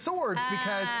see the swords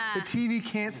because the TV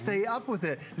can't stay up with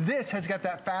it. This has got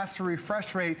that faster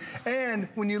refresh rate. And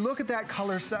when you look look at that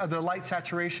color, the light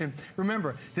saturation,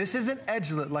 remember, this isn't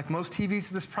edge-lit like most TVs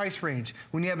at this price range.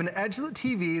 When you have an edge-lit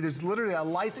TV, there's literally a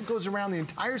light that goes around the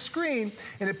entire screen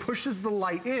and it pushes the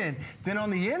light in. Then on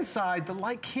the inside, the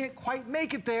light can't quite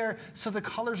make it there, so the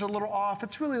colors are a little off.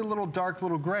 It's really a little dark,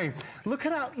 little gray. Look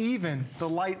at how even the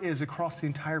light is across the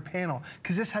entire panel,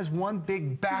 because this has one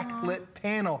big backlit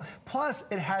panel. Plus,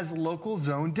 it has local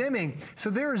zone dimming. So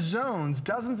there are zones,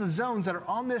 dozens of zones that are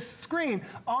on this screen,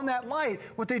 on that light.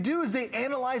 What they do is they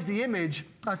analyze the image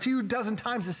a few dozen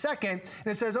times a second, and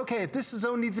it says, okay, if this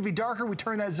zone needs to be darker, we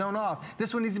turn that zone off.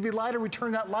 This one needs to be lighter, we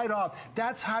turn that light off.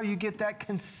 That's how you get that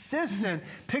consistent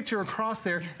picture across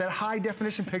there, that high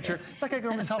definition picture. It's like I can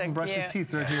almost help him brush his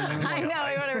teeth right here. I know,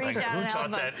 I want to reach out and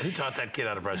help him. Who taught that kid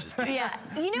how to brush his teeth? Yeah,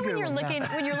 you know when you're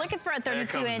looking for a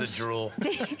 32-inch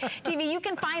TV, you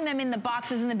can find them in the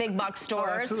boxes in the big box stores.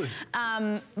 Oh,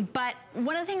 absolutely. But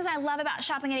one of the things I love about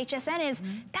shopping at HSN is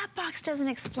that box doesn't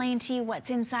explain to you what's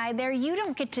inside there. You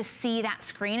don't get to see that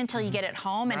screen until you get it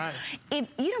home. And if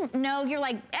you don't know, you're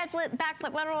like edge-lit,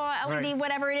 backlit, LED,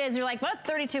 whatever it is. You're like, well, it's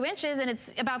 32 inches and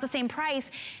it's about the same price.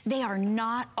 They are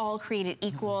not all created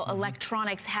equal.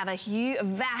 Electronics have a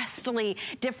vastly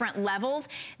different levels.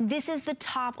 This is the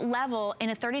top level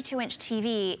in a 32-inch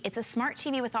TV. It's a smart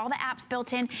TV with all the apps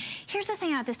built in. Here's the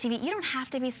thing about this TV. You don't have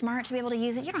to be smart to be able to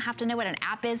use it. You don't have to know what an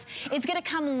app is. It's going to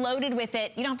come loaded with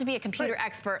it. You don't have to be a computer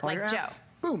expert like Joe.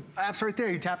 Boom, apps right there.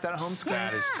 You tap that home screen.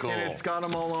 That is cool. And it's got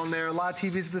them all on there. A lot of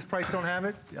TVs at this price don't have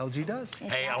it. LG does.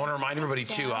 Hey, I want to remind everybody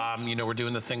too, you know, we're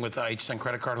doing the thing with HSN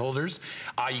credit card holders.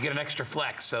 You get an extra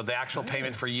flex. So the actual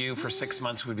payment for you for 6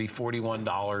 months would be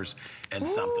 $41 and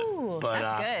something. But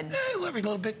that's good. every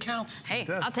little bit counts. Hey,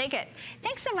 I'll take it.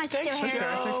 Thanks so much, Joe.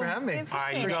 Thanks for having me. All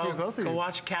right, you go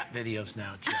watch cat videos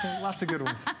now, Joe. Lots of good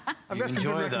ones. I've got some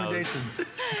good recommendations.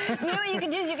 You know what you can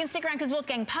do is you can stick around because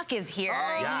Wolfgang Puck is here.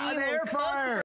 Oh, the air fryer.